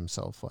killed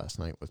himself last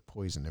night with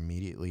poison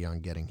immediately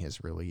on getting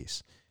his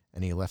release,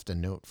 and he left a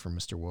note for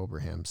Mr.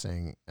 Wilbraham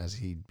saying as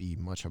he'd be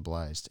much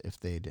obliged if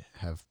they'd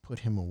have put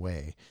him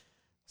away,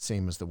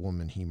 Same as the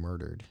woman he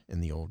murdered in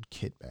the old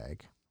kit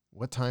bag.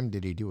 What time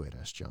did he do it?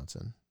 Asked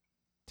Johnson.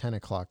 10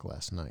 o'clock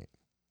last night,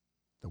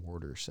 the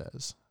warder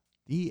says.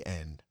 The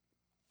end.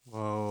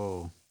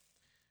 Whoa.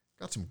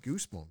 Got some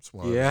goosebumps.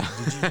 Yeah.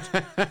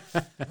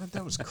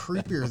 That was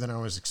creepier than I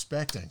was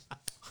expecting.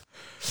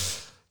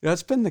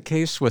 That's been the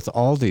case with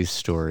all these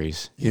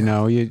stories. Yeah. You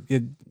know, you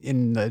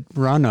in the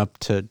run up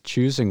to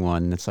choosing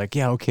one, it's like,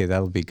 yeah, okay,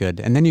 that'll be good.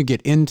 And then you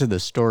get into the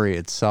story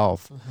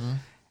itself,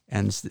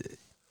 and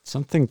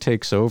something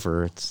takes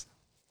over.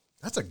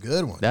 That's a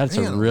good one. That's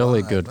a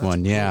really good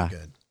one. Yeah. Really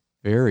good.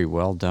 Very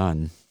well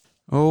done.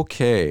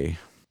 Okay.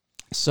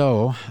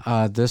 So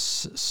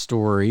this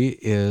story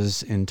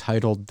is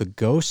entitled The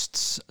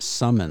Ghost's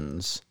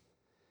Summons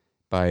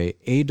by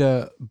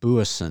Ada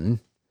Buisson.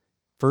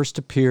 First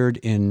appeared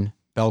in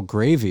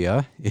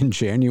Belgravia in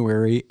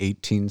January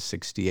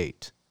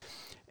 1868.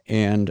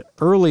 And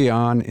early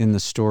on in the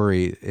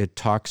story, it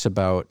talks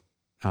about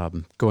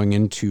going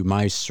into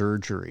my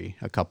surgery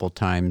a couple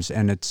times,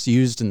 and it's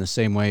used in the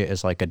same way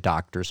as like a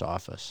doctor's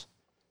office.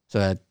 So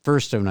at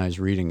first when I was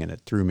reading it,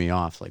 it threw me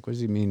off. Like, what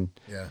does he mean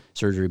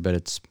surgery? But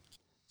it's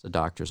a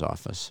doctor's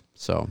office.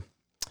 So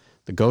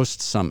the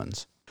ghost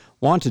summons.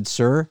 Wanted,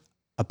 sir,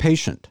 a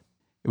patient.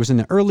 It was in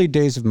the early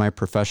days of my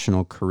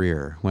professional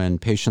career when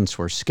patients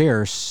were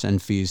scarce and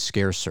fees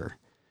scarcer.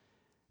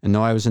 And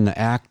though I was in the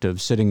act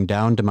of sitting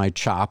down to my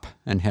chop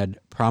and had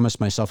promised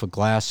myself a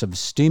glass of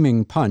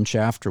steaming punch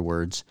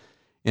afterwards,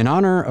 in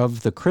honor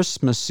of the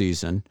Christmas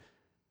season,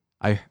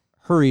 I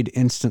hurried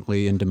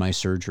instantly into my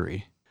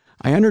surgery.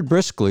 I entered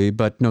briskly,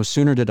 but no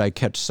sooner did I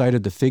catch sight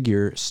of the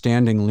figure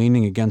standing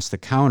leaning against the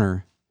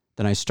counter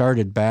than I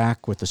started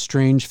back with a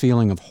strange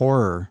feeling of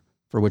horror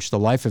for which the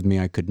life of me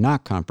I could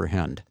not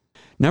comprehend.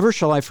 Never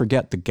shall I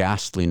forget the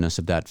ghastliness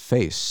of that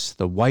face,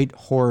 the white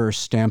horror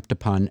stamped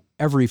upon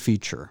every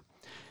feature,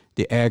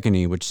 the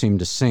agony which seemed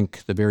to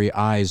sink the very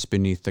eyes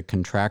beneath the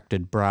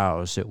contracted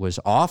brows. It was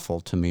awful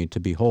to me to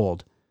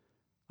behold,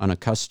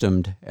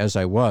 unaccustomed as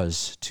I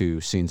was to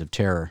scenes of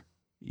terror.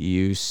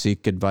 You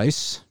seek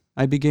advice?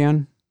 I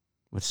began,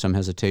 with some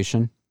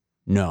hesitation.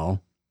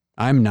 No,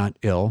 I'm not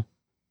ill.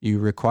 You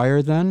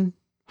require, then?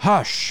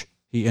 Hush,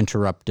 he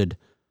interrupted,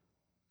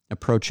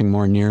 approaching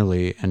more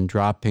nearly and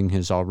dropping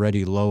his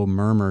already low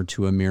murmur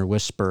to a mere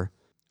whisper.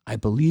 I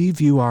believe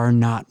you are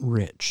not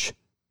rich.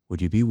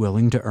 Would you be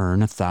willing to earn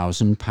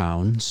 1,000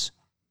 pounds?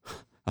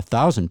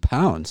 1,000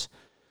 pounds?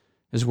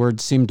 His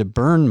words seemed to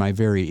burn my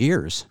very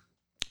ears.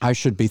 I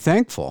should be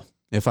thankful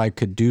if I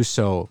could do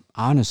so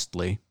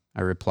honestly,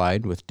 I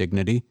replied with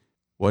dignity.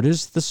 What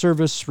is the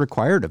service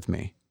required of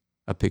me?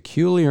 A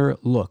peculiar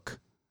look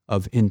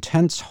of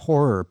intense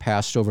horror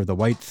passed over the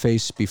white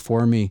face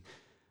before me,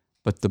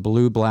 but the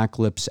blue-black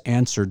lips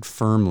answered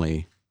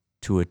firmly,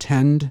 to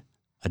attend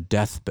a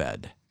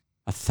deathbed.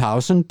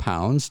 1,000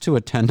 pounds to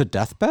attend a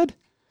deathbed?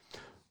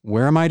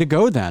 Where am I to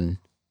go, then?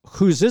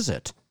 Whose is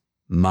it?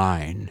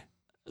 Mine.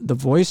 The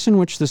voice in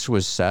which this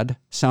was said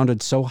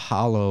sounded so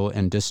hollow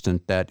and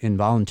distant that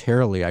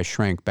involuntarily I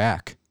shrank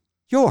back.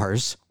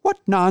 Yours? What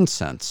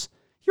nonsense!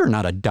 You're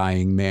not a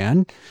dying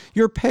man.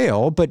 You're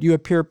pale, but you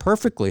appear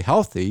perfectly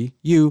healthy.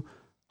 You—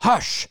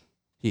 Hush!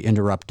 He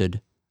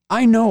interrupted.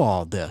 I know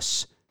all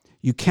this.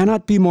 You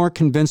cannot be more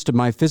convinced of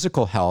my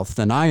physical health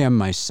than I am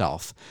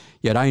myself,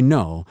 yet I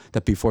know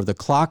that before the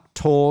clock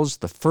tolls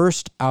the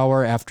first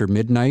hour after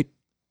midnight,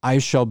 I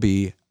shall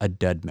be a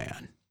dead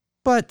man.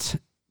 But—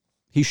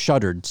 He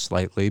shuddered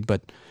slightly,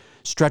 but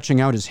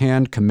stretching out his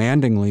hand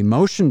commandingly,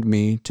 motioned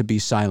me to be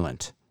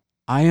silent.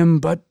 I am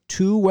but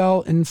too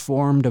well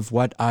informed of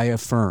what I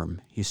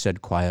affirm, he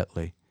said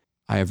quietly.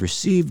 I have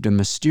received a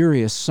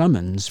mysterious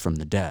summons from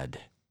the dead.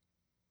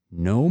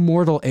 No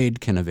mortal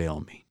aid can avail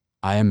me.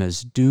 I am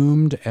as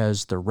doomed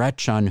as the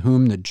wretch on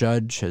whom the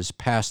judge has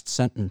passed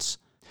sentence.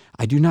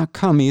 I do not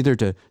come either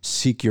to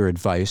seek your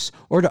advice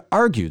or to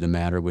argue the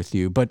matter with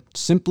you, but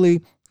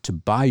simply to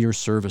buy your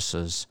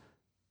services.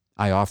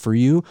 I offer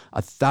you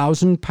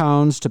 1,000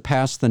 pounds to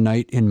pass the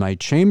night in my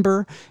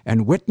chamber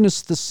and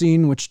witness the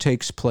scene which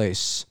takes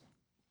place.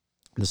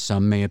 The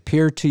sum may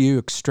appear to you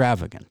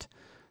extravagant,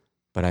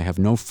 but I have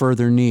no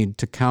further need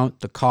to count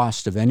the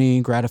cost of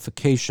any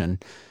gratification,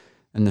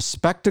 and the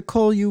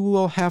spectacle you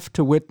will have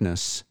to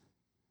witness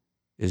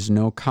is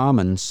no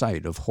common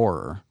sight of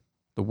horror.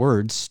 The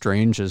words,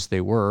 strange as they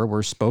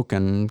were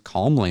spoken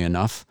calmly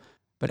enough,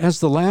 but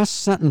as the last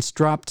sentence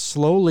dropped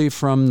slowly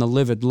from the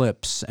livid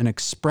lips, an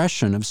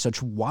expression of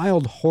such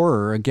wild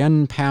horror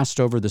again passed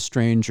over the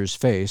stranger's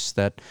face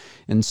that,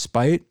 in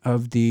spite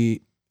of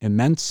the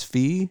immense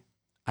fee,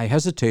 I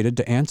hesitated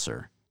to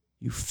answer.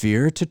 You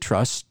fear to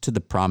trust to the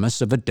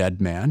promise of a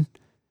dead man?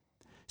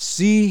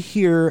 See,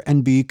 hear,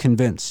 and be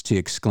convinced, he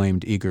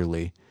exclaimed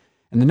eagerly.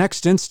 And the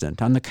next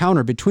instant, on the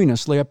counter between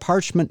us lay a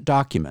parchment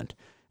document,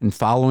 and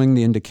following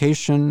the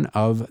indication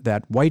of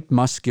that white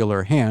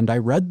muscular hand, I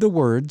read the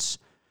words,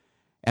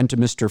 and to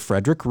Mr.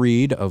 Frederick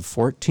Reed of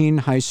 14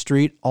 High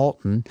Street,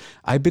 Alton,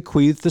 I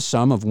bequeath the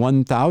sum of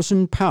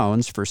 1,000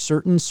 pounds for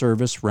certain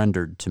service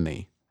rendered to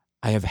me.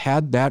 I have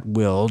had that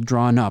will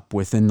drawn up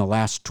within the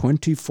last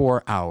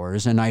 24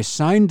 hours, and I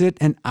signed it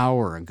an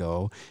hour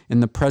ago in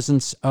the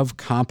presence of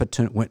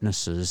competent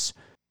witnesses.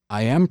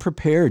 I am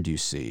prepared, you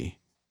see.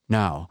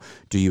 Now,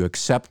 do you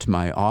accept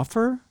my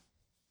offer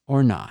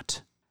or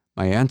not?"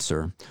 My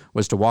answer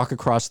was to walk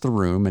across the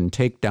room and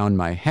take down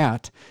my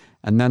hat,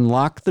 and then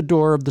lock the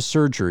door of the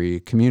surgery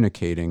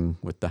communicating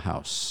with the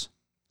house.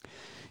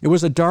 It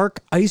was a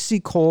dark, icy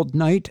cold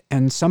night,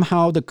 and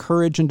somehow the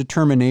courage and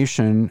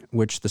determination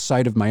which the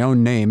sight of my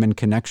own name in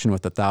connection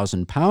with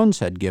 £1,000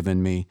 had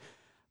given me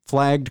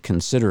flagged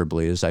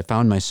considerably as I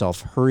found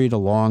myself hurried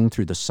along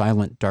through the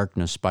silent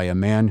darkness by a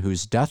man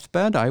whose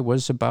deathbed I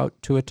was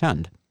about to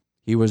attend.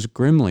 He was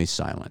grimly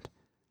silent,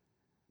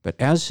 but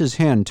as his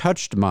hand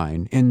touched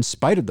mine, in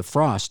spite of the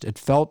frost, it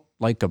felt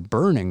like a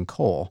burning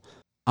coal.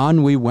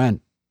 On we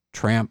went,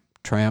 tramp,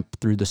 tramp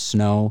through the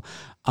snow,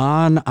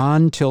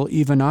 on till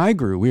even I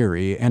grew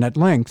weary, and at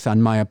length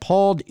on my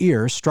appalled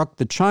ear struck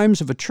the chimes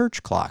of a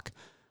church clock,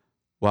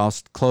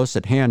 whilst close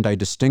at hand I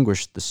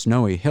distinguished the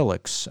snowy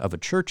hillocks of a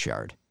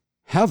churchyard.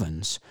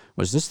 Heavens!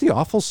 Was this the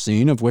awful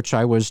scene of which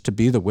I was to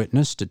be the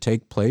witness to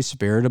take place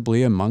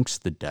veritably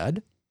amongst the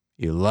dead?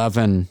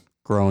 11,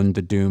 groaned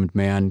the doomed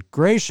man.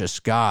 Gracious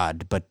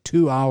God, but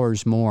 2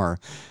 hours more,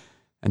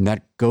 and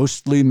that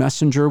ghostly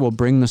messenger will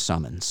bring the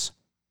summons.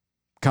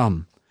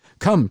 Come,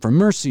 for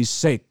mercy's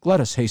sake,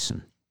 let us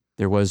hasten.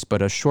 There was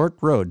but a short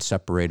road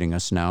separating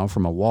us now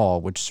from a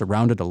wall which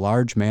surrounded a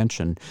large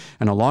mansion,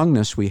 and along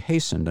this we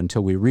hastened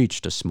until we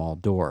reached a small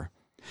door.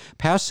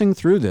 Passing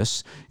through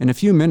this, in a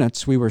few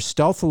minutes we were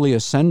stealthily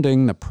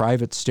ascending the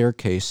private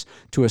staircase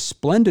to a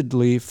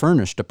splendidly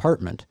furnished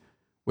apartment,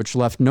 which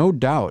left no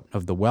doubt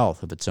of the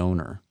wealth of its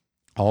owner.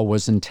 All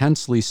was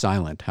intensely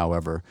silent,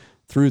 however,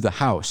 through the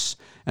house,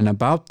 and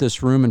about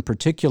this room in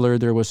particular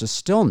there was a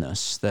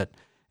stillness that,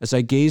 as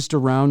I gazed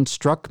around,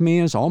 struck me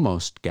as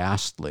almost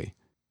ghastly.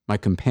 My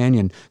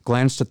companion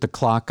glanced at the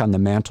clock on the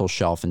mantel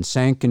shelf and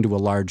sank into a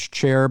large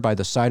chair by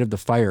the side of the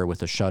fire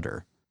with a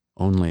shudder.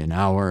 "Only an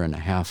hour and a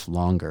half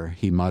longer,"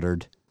 he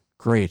muttered.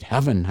 "Great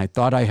heaven, I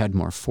thought I had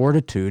more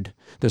fortitude.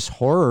 This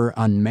horror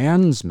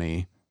unmans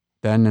me."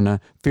 Then, in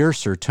a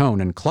fiercer tone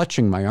and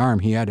clutching my arm,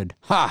 he added,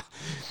 "Ha!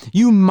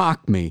 You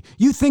mock me.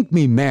 You think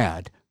me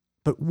mad.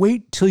 But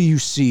wait till you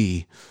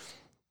see.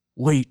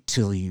 Wait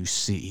till you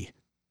see."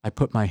 I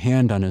put my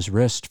hand on his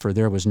wrist, for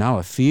there was now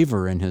a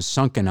fever in his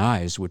sunken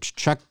eyes which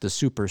checked the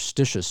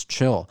superstitious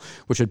chill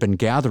which had been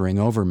gathering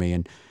over me,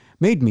 and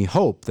made me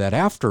hope that,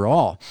 after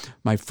all,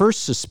 my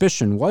first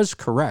suspicion was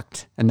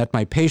correct, and that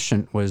my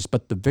patient was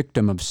but the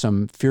victim of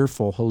some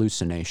fearful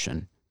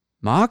hallucination.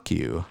 "Mock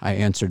you?" I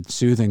answered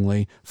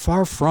soothingly.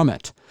 "Far from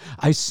it.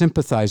 I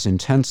sympathize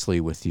intensely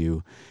with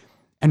you,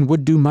 and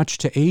would do much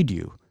to aid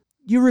you.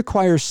 You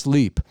require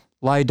sleep.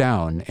 Lie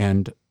down,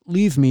 and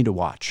leave me to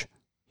watch."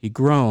 He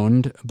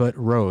groaned, but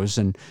rose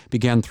and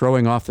began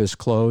throwing off his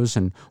clothes,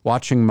 and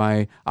watching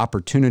my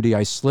opportunity,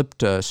 I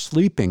slipped a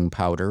sleeping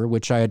powder,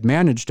 which I had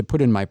managed to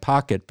put in my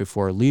pocket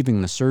before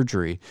leaving the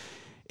surgery,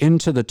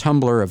 into the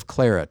tumbler of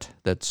claret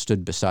that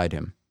stood beside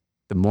him.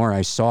 The more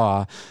I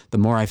saw, the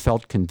more I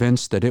felt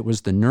convinced that it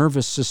was the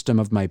nervous system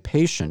of my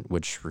patient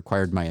which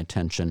required my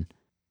attention.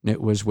 It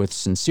was with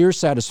sincere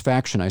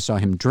satisfaction I saw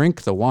him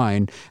drink the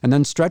wine and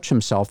then stretch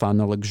himself on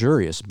the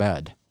luxurious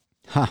bed.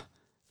 "Ha!"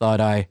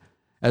 thought I,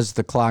 as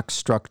the clock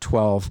struck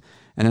 12,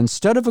 and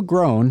instead of a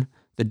groan,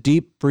 the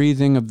deep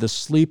breathing of the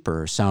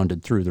sleeper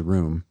sounded through the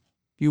room.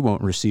 "You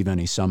won't receive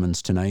any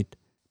summons tonight,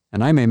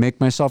 and I may make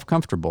myself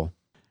comfortable."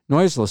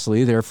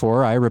 Noiselessly,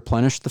 therefore, I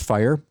replenished the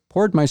fire,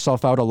 poured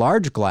myself out a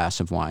large glass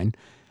of wine,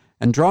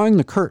 and drawing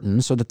the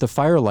curtain so that the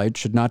firelight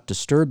should not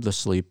disturb the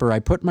sleeper, I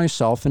put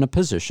myself in a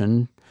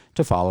position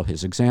to follow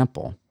his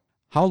example.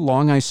 How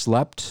long I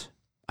slept,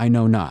 I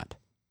know not,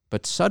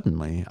 but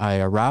suddenly I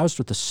aroused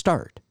with a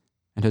start,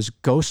 and as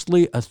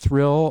ghostly a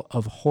thrill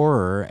of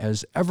horror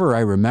as ever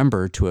I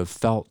remember to have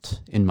felt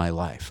in my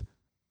life.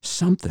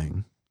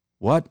 Something,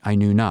 what I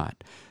knew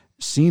not,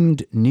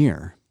 seemed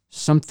near,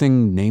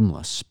 something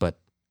nameless but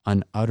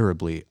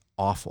unutterably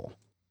awful.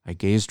 I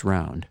gazed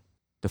round.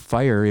 The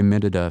fire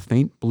emitted a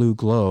faint blue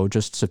glow,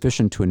 just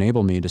sufficient to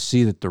enable me to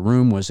see that the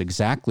room was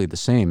exactly the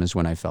same as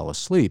when I fell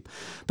asleep,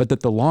 but that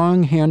the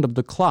long hand of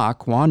the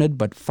clock wanted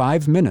but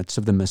 5 minutes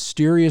of the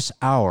mysterious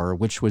hour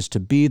which was to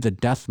be the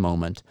death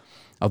moment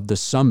of the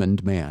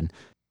summoned man.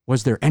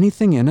 Was there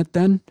anything in it,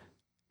 then?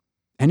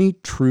 Any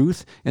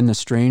truth in the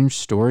strange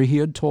story he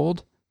had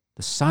told?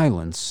 The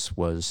silence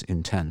was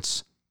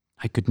intense.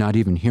 I could not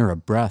even hear a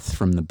breath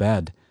from the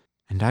bed,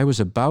 and I was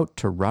about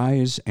to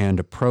rise and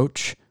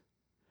approach,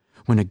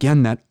 when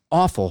again that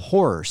awful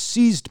horror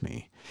seized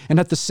me, and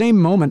at the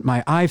same moment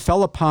my eye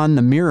fell upon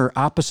the mirror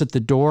opposite the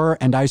door,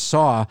 and I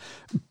saw,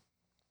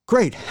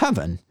 great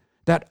heaven,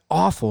 that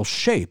awful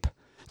shape,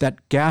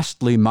 that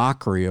ghastly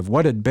mockery of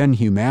what had been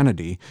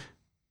humanity.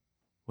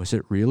 Was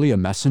it really a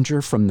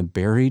messenger from the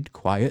buried,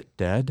 quiet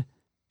dead?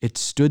 It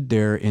stood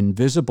there in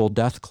visible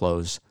death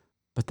clothes,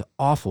 But the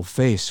awful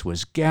face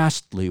was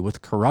ghastly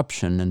with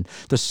corruption, and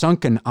the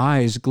sunken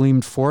eyes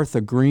gleamed forth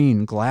a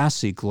green,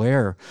 glassy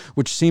glare,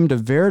 which seemed a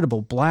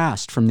veritable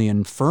blast from the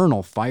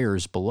infernal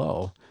fires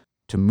below.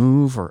 To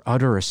move or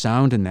utter a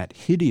sound in that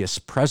hideous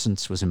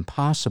presence was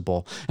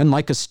impossible, and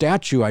like a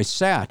statue I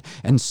sat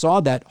and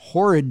saw that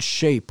horrid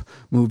shape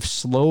move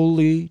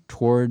slowly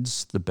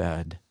towards the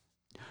bed.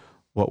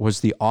 What was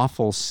the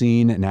awful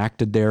scene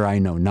enacted there, I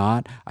know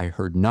not. I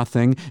heard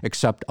nothing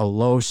except a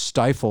low,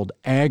 stifled,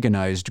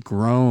 agonized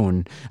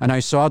groan, and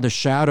I saw the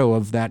shadow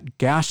of that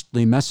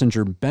ghastly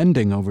messenger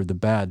bending over the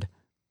bed.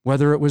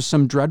 Whether it was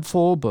some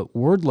dreadful but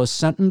wordless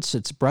sentence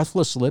its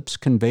breathless lips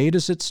conveyed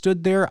as it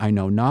stood there, I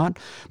know not,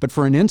 but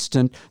for an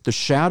instant the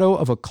shadow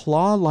of a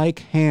claw-like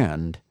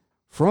hand,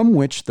 from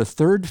which the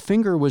third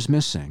finger was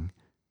missing,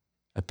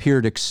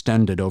 appeared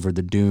extended over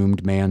the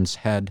doomed man's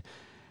head.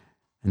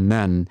 And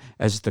then,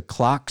 as the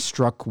clock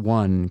struck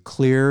one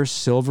clear,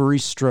 silvery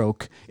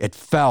stroke, it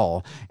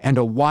fell, and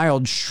a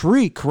wild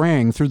shriek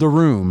rang through the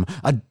room,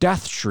 a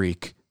death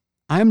shriek.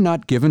 I am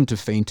not given to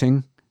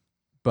fainting,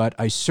 but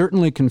I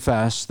certainly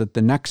confess that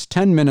the next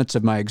 10 minutes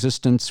of my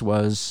existence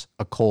was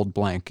a cold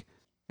blank.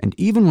 And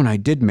even when I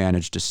did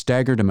manage to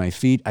stagger to my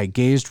feet, I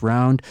gazed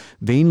round,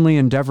 vainly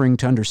endeavoring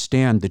to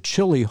understand the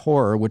chilly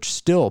horror which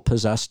still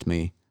possessed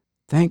me.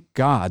 Thank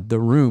God the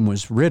room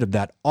was rid of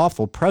that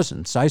awful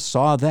presence. I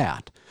saw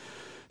that.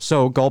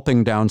 So,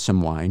 gulping down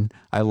some wine,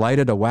 I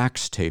lighted a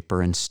wax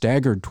taper and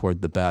staggered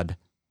toward the bed.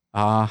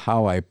 Ah,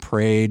 how I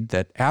prayed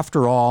that,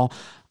 after all,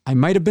 I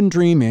might have been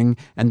dreaming,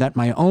 and that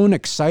my own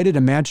excited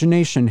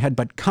imagination had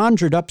but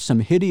conjured up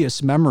some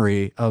hideous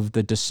memory of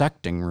the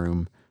dissecting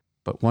room.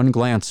 But one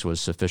glance was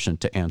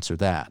sufficient to answer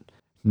that.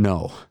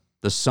 No,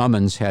 the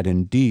summons had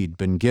indeed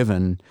been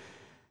given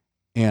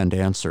and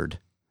answered.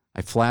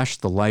 I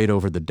flashed the light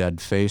over the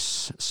dead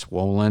face,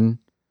 swollen,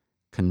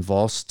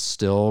 convulsed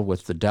still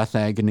with the death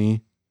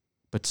agony,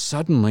 but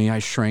suddenly I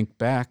shrank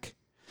back.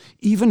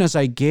 Even as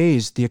I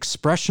gazed, the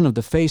expression of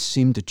the face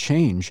seemed to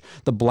change.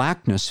 The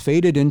blackness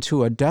faded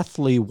into a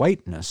deathly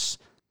whiteness.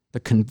 The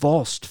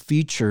convulsed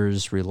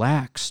features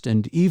relaxed,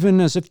 and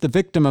even as if the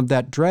victim of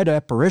that dread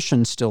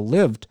apparition still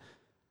lived,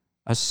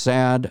 a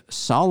sad,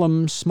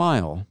 solemn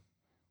smile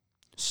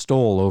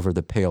stole over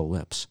the pale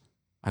lips.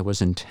 I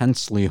was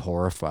intensely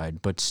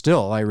horrified, but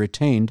still I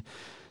retained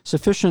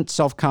sufficient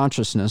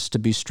self-consciousness to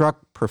be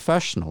struck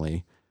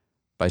professionally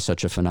by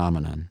such a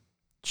phenomenon.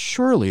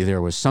 Surely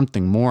there was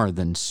something more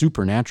than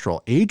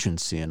supernatural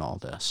agency in all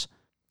this.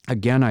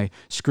 Again I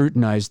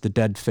scrutinized the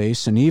dead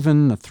face and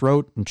even the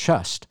throat and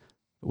chest.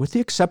 With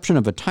the exception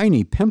of a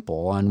tiny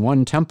pimple on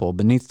one temple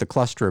beneath the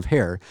cluster of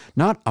hair,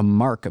 not a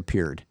mark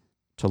appeared.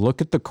 To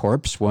look at the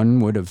corpse, one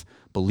would have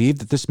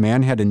believed that this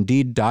man had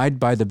indeed died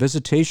by the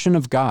visitation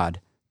of God,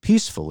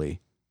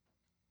 peacefully,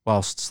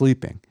 whilst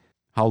sleeping.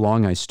 How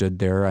long I stood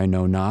there I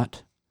know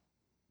not,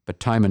 but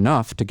time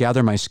enough to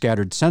gather my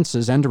scattered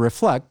senses and to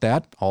reflect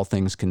that, all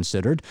things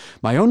considered,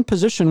 my own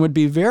position would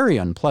be very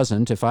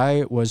unpleasant if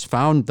I was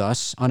found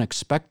thus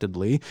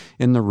unexpectedly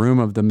in the room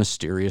of the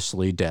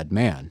mysteriously dead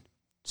man.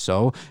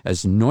 So,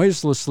 as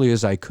noiselessly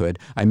as I could,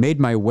 I made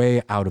my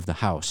way out of the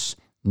house.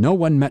 No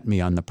one met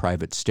me on the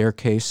private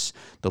staircase.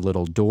 The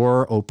little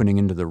door opening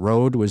into the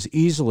road was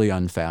easily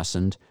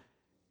unfastened,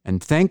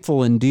 and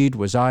thankful indeed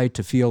was I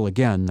to feel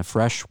again the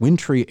fresh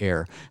wintry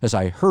air as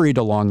I hurried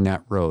along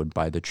that road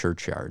by the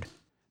churchyard.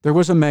 There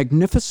was a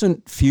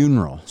magnificent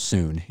funeral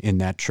soon in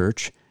that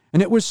church,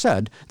 and it was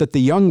said that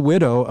the young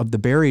widow of the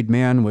buried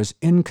man was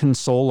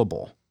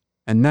inconsolable.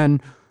 And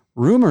then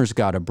rumors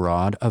got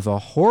abroad of a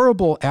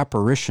horrible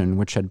apparition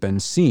which had been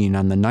seen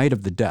on the night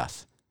of the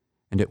death,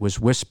 and it was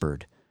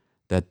whispered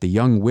that the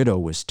young widow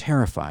was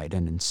terrified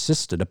and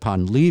insisted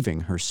upon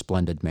leaving her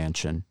splendid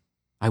mansion.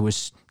 I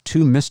was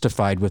too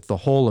mystified with the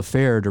whole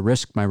affair to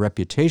risk my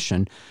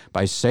reputation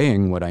by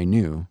saying what I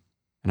knew,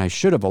 and I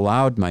should have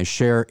allowed my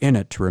share in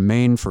it to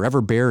remain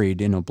forever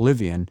buried in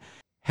oblivion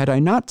had I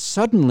not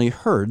suddenly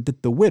heard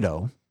that the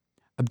widow,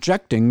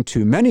 objecting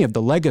to many of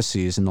the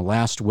legacies in the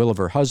last will of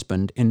her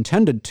husband,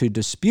 intended to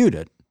dispute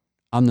it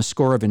on the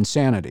score of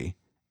insanity.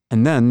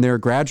 And then there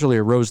gradually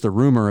arose the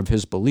rumor of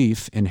his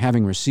belief in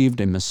having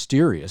received a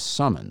mysterious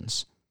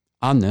summons.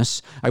 On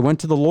this, I went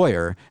to the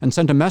lawyer and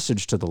sent a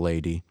message to the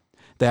lady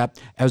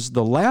that, as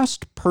the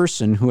last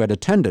person who had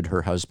attended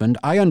her husband,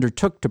 I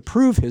undertook to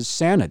prove his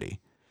sanity,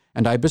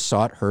 and I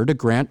besought her to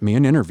grant me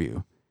an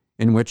interview,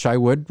 in which I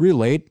would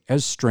relate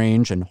as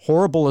strange and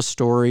horrible a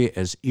story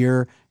as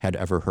ear had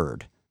ever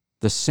heard.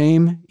 The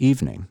same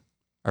evening,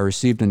 I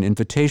received an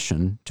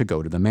invitation to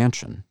go to the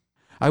mansion.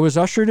 I was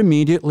ushered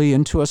immediately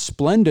into a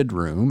splendid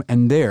room,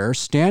 and there,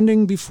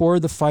 standing before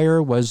the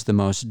fire, was the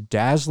most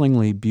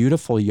dazzlingly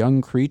beautiful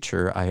young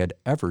creature I had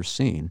ever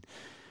seen.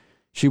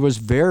 She was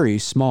very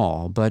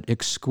small, but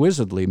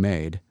exquisitely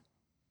made.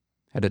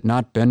 Had it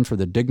not been for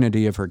the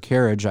dignity of her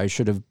carriage, I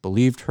should have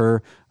believed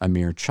her a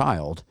mere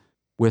child.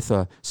 With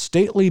a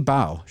stately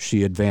bow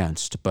she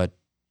advanced, but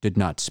did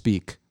not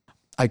speak.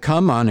 "I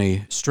come on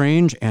a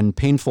strange and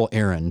painful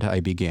errand," I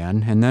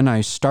began, and then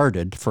I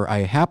started, for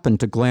I happened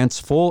to glance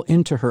full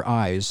into her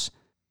eyes,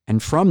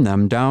 and from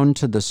them down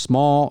to the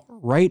small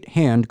right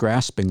hand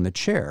grasping the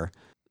chair.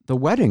 The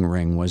wedding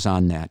ring was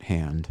on that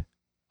hand.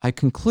 I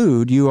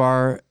conclude you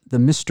are the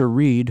Mr.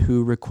 Reed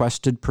who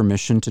requested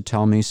permission to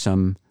tell me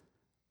some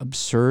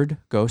absurd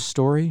ghost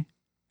story,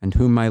 and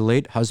whom my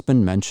late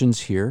husband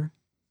mentions here.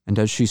 And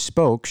as she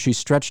spoke, she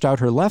stretched out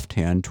her left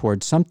hand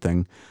toward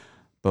something,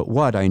 but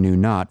what I knew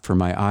not, for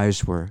my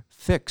eyes were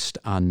fixed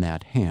on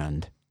that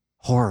hand.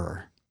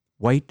 Horror!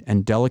 White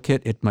and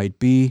delicate it might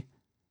be,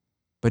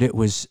 but it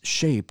was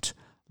shaped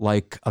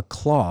like a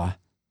claw,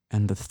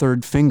 and the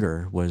third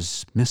finger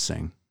was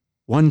missing.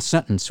 One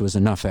sentence was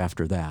enough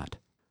after that.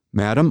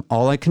 Madam,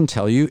 all I can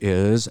tell you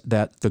is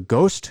that the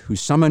ghost who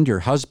summoned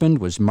your husband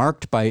was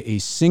marked by a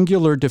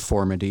singular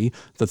deformity.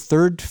 The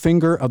third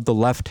finger of the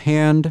left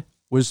hand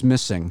was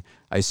missing,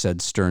 I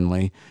said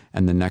sternly,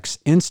 and the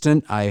next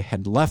instant I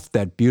had left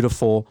that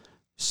beautiful,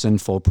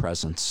 sinful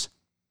presence.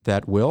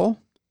 That will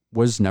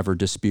was never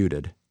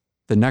disputed.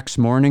 The next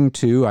morning,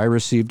 too, I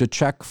received a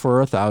check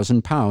for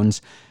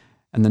 £1,000,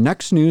 and the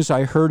next news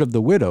I heard of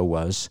the widow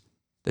was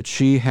that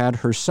she had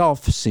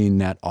herself seen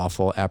that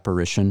awful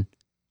apparition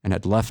and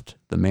had left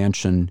the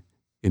mansion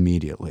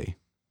immediately.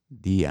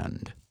 The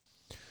end.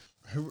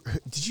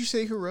 Did you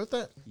say who wrote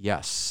that?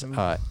 Yes.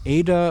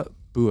 Ada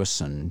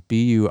Buisson,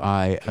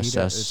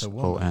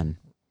 Buisson.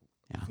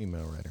 Yeah.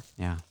 Female writer.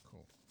 Yeah.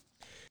 Cool.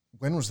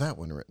 When was that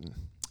one written?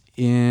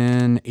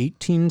 In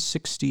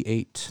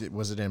 1868.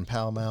 Was it in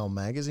Pall Mall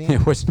magazine?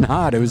 It was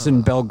not. It was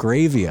in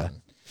Belgravia.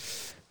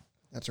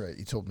 That's right.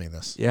 You told me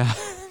this. Yeah.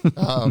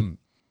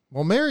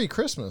 Well, Merry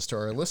Christmas to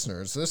our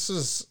listeners. This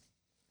is...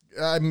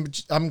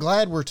 I'm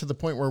glad we're to the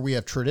point where we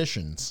have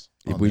traditions.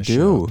 We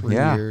do. 3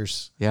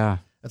 years. Yeah.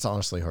 That's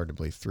honestly hard to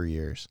believe. 3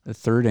 years. The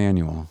third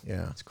annual.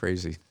 Yeah. It's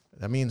crazy.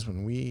 That means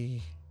when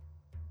we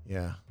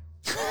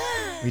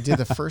did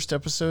the first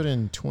episode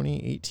in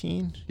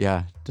 2018.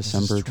 Yeah.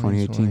 December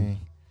 2018.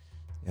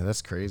 Yeah,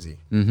 that's crazy.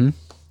 Mm-hmm.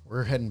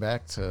 We're heading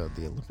back to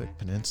the Olympic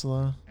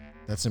Peninsula.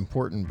 That's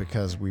important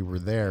because we were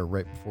there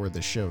right before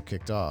the show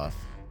kicked off.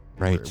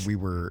 Right. We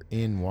were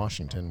in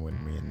Washington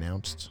when we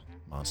announced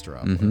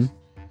Monsteropolis. Mm-hmm.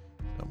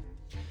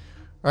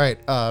 All right,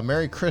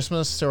 Merry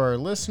Christmas to our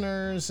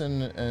listeners,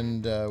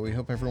 and we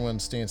hope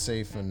everyone's staying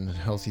safe and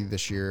healthy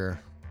this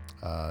year.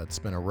 It's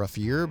been a rough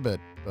year,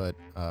 but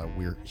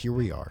here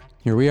we are.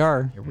 Here we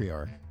are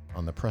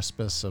on the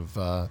precipice of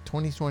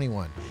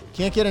 2021.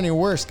 Can't get any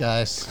worse,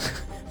 guys.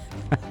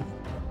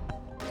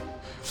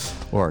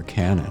 Or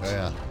can it?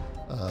 Yeah,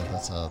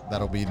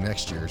 that'll be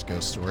next year's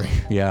ghost story.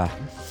 Yeah.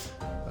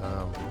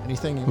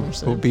 Anything you want to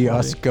say? We'll be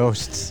us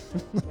ghosts.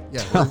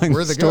 Yeah, telling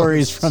we're the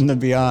stories ghosts from the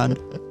beyond.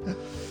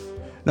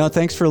 No,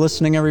 thanks for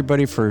listening,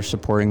 everybody, for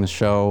supporting the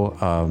show.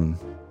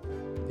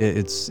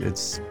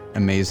 It's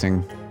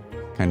amazing,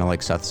 kind of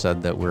like Seth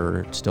said, that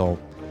we're still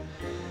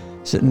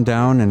sitting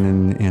down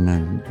and in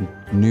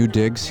a new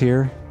digs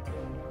here.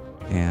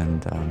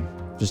 And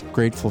just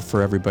grateful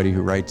for everybody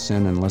who writes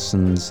in and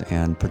listens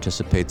and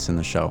participates in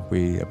the show.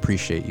 We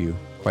appreciate you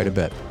quite a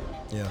bit.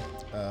 Yeah.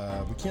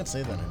 We can't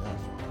say that enough,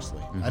 honestly.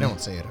 Mm-hmm. I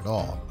don't say it at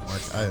all.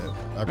 Mark, I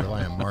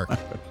rely on Mark.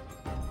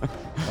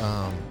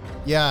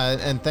 Yeah,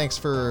 and thanks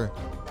for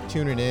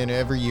tuning in.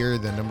 Every year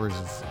the numbers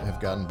have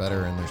gotten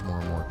better, and there's more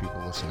and more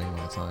people listening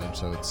all the time.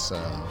 So it's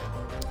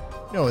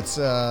it's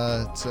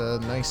a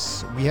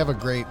nice. We have a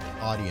great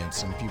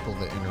audience and people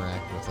that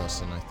interact with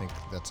us, and I think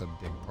that's a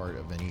big part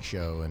of any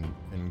show and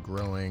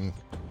growing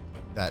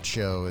that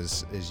show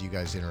is you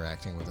guys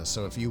interacting with us.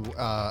 So if you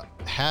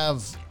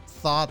have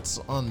thoughts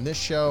on this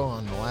show,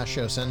 on the last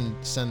show,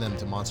 send them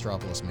to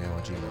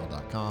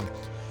monsteropolismail@gmail.com.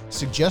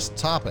 Suggest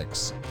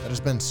topics. That has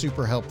been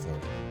super helpful.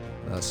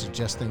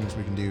 Suggest things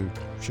we can do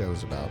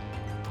shows about.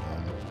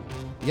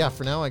 Yeah,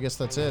 for now, I guess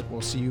that's it.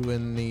 We'll see you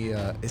in the...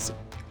 is it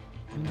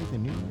going to be the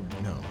new year?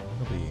 No,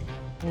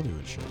 we'll do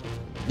a show.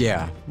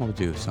 Yeah, we'll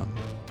do something.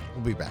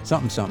 We'll be back.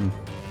 Something. All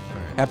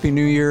right. Happy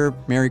New Year.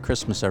 Merry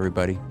Christmas,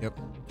 everybody. Yep.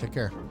 Take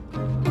care.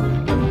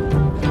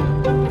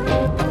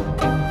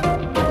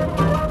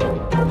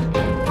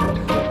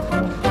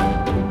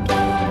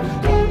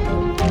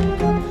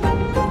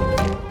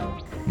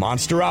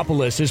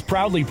 Monsteropolis is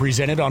proudly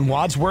presented on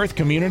Wadsworth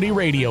Community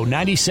Radio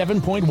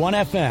 97.1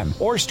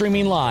 FM or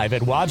streaming live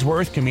at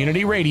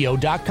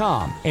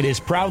wadsworthcommunityradio.com. It is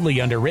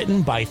proudly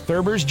underwritten by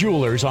Thurber's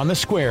Jewelers on the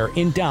Square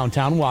in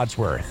downtown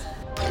Wadsworth.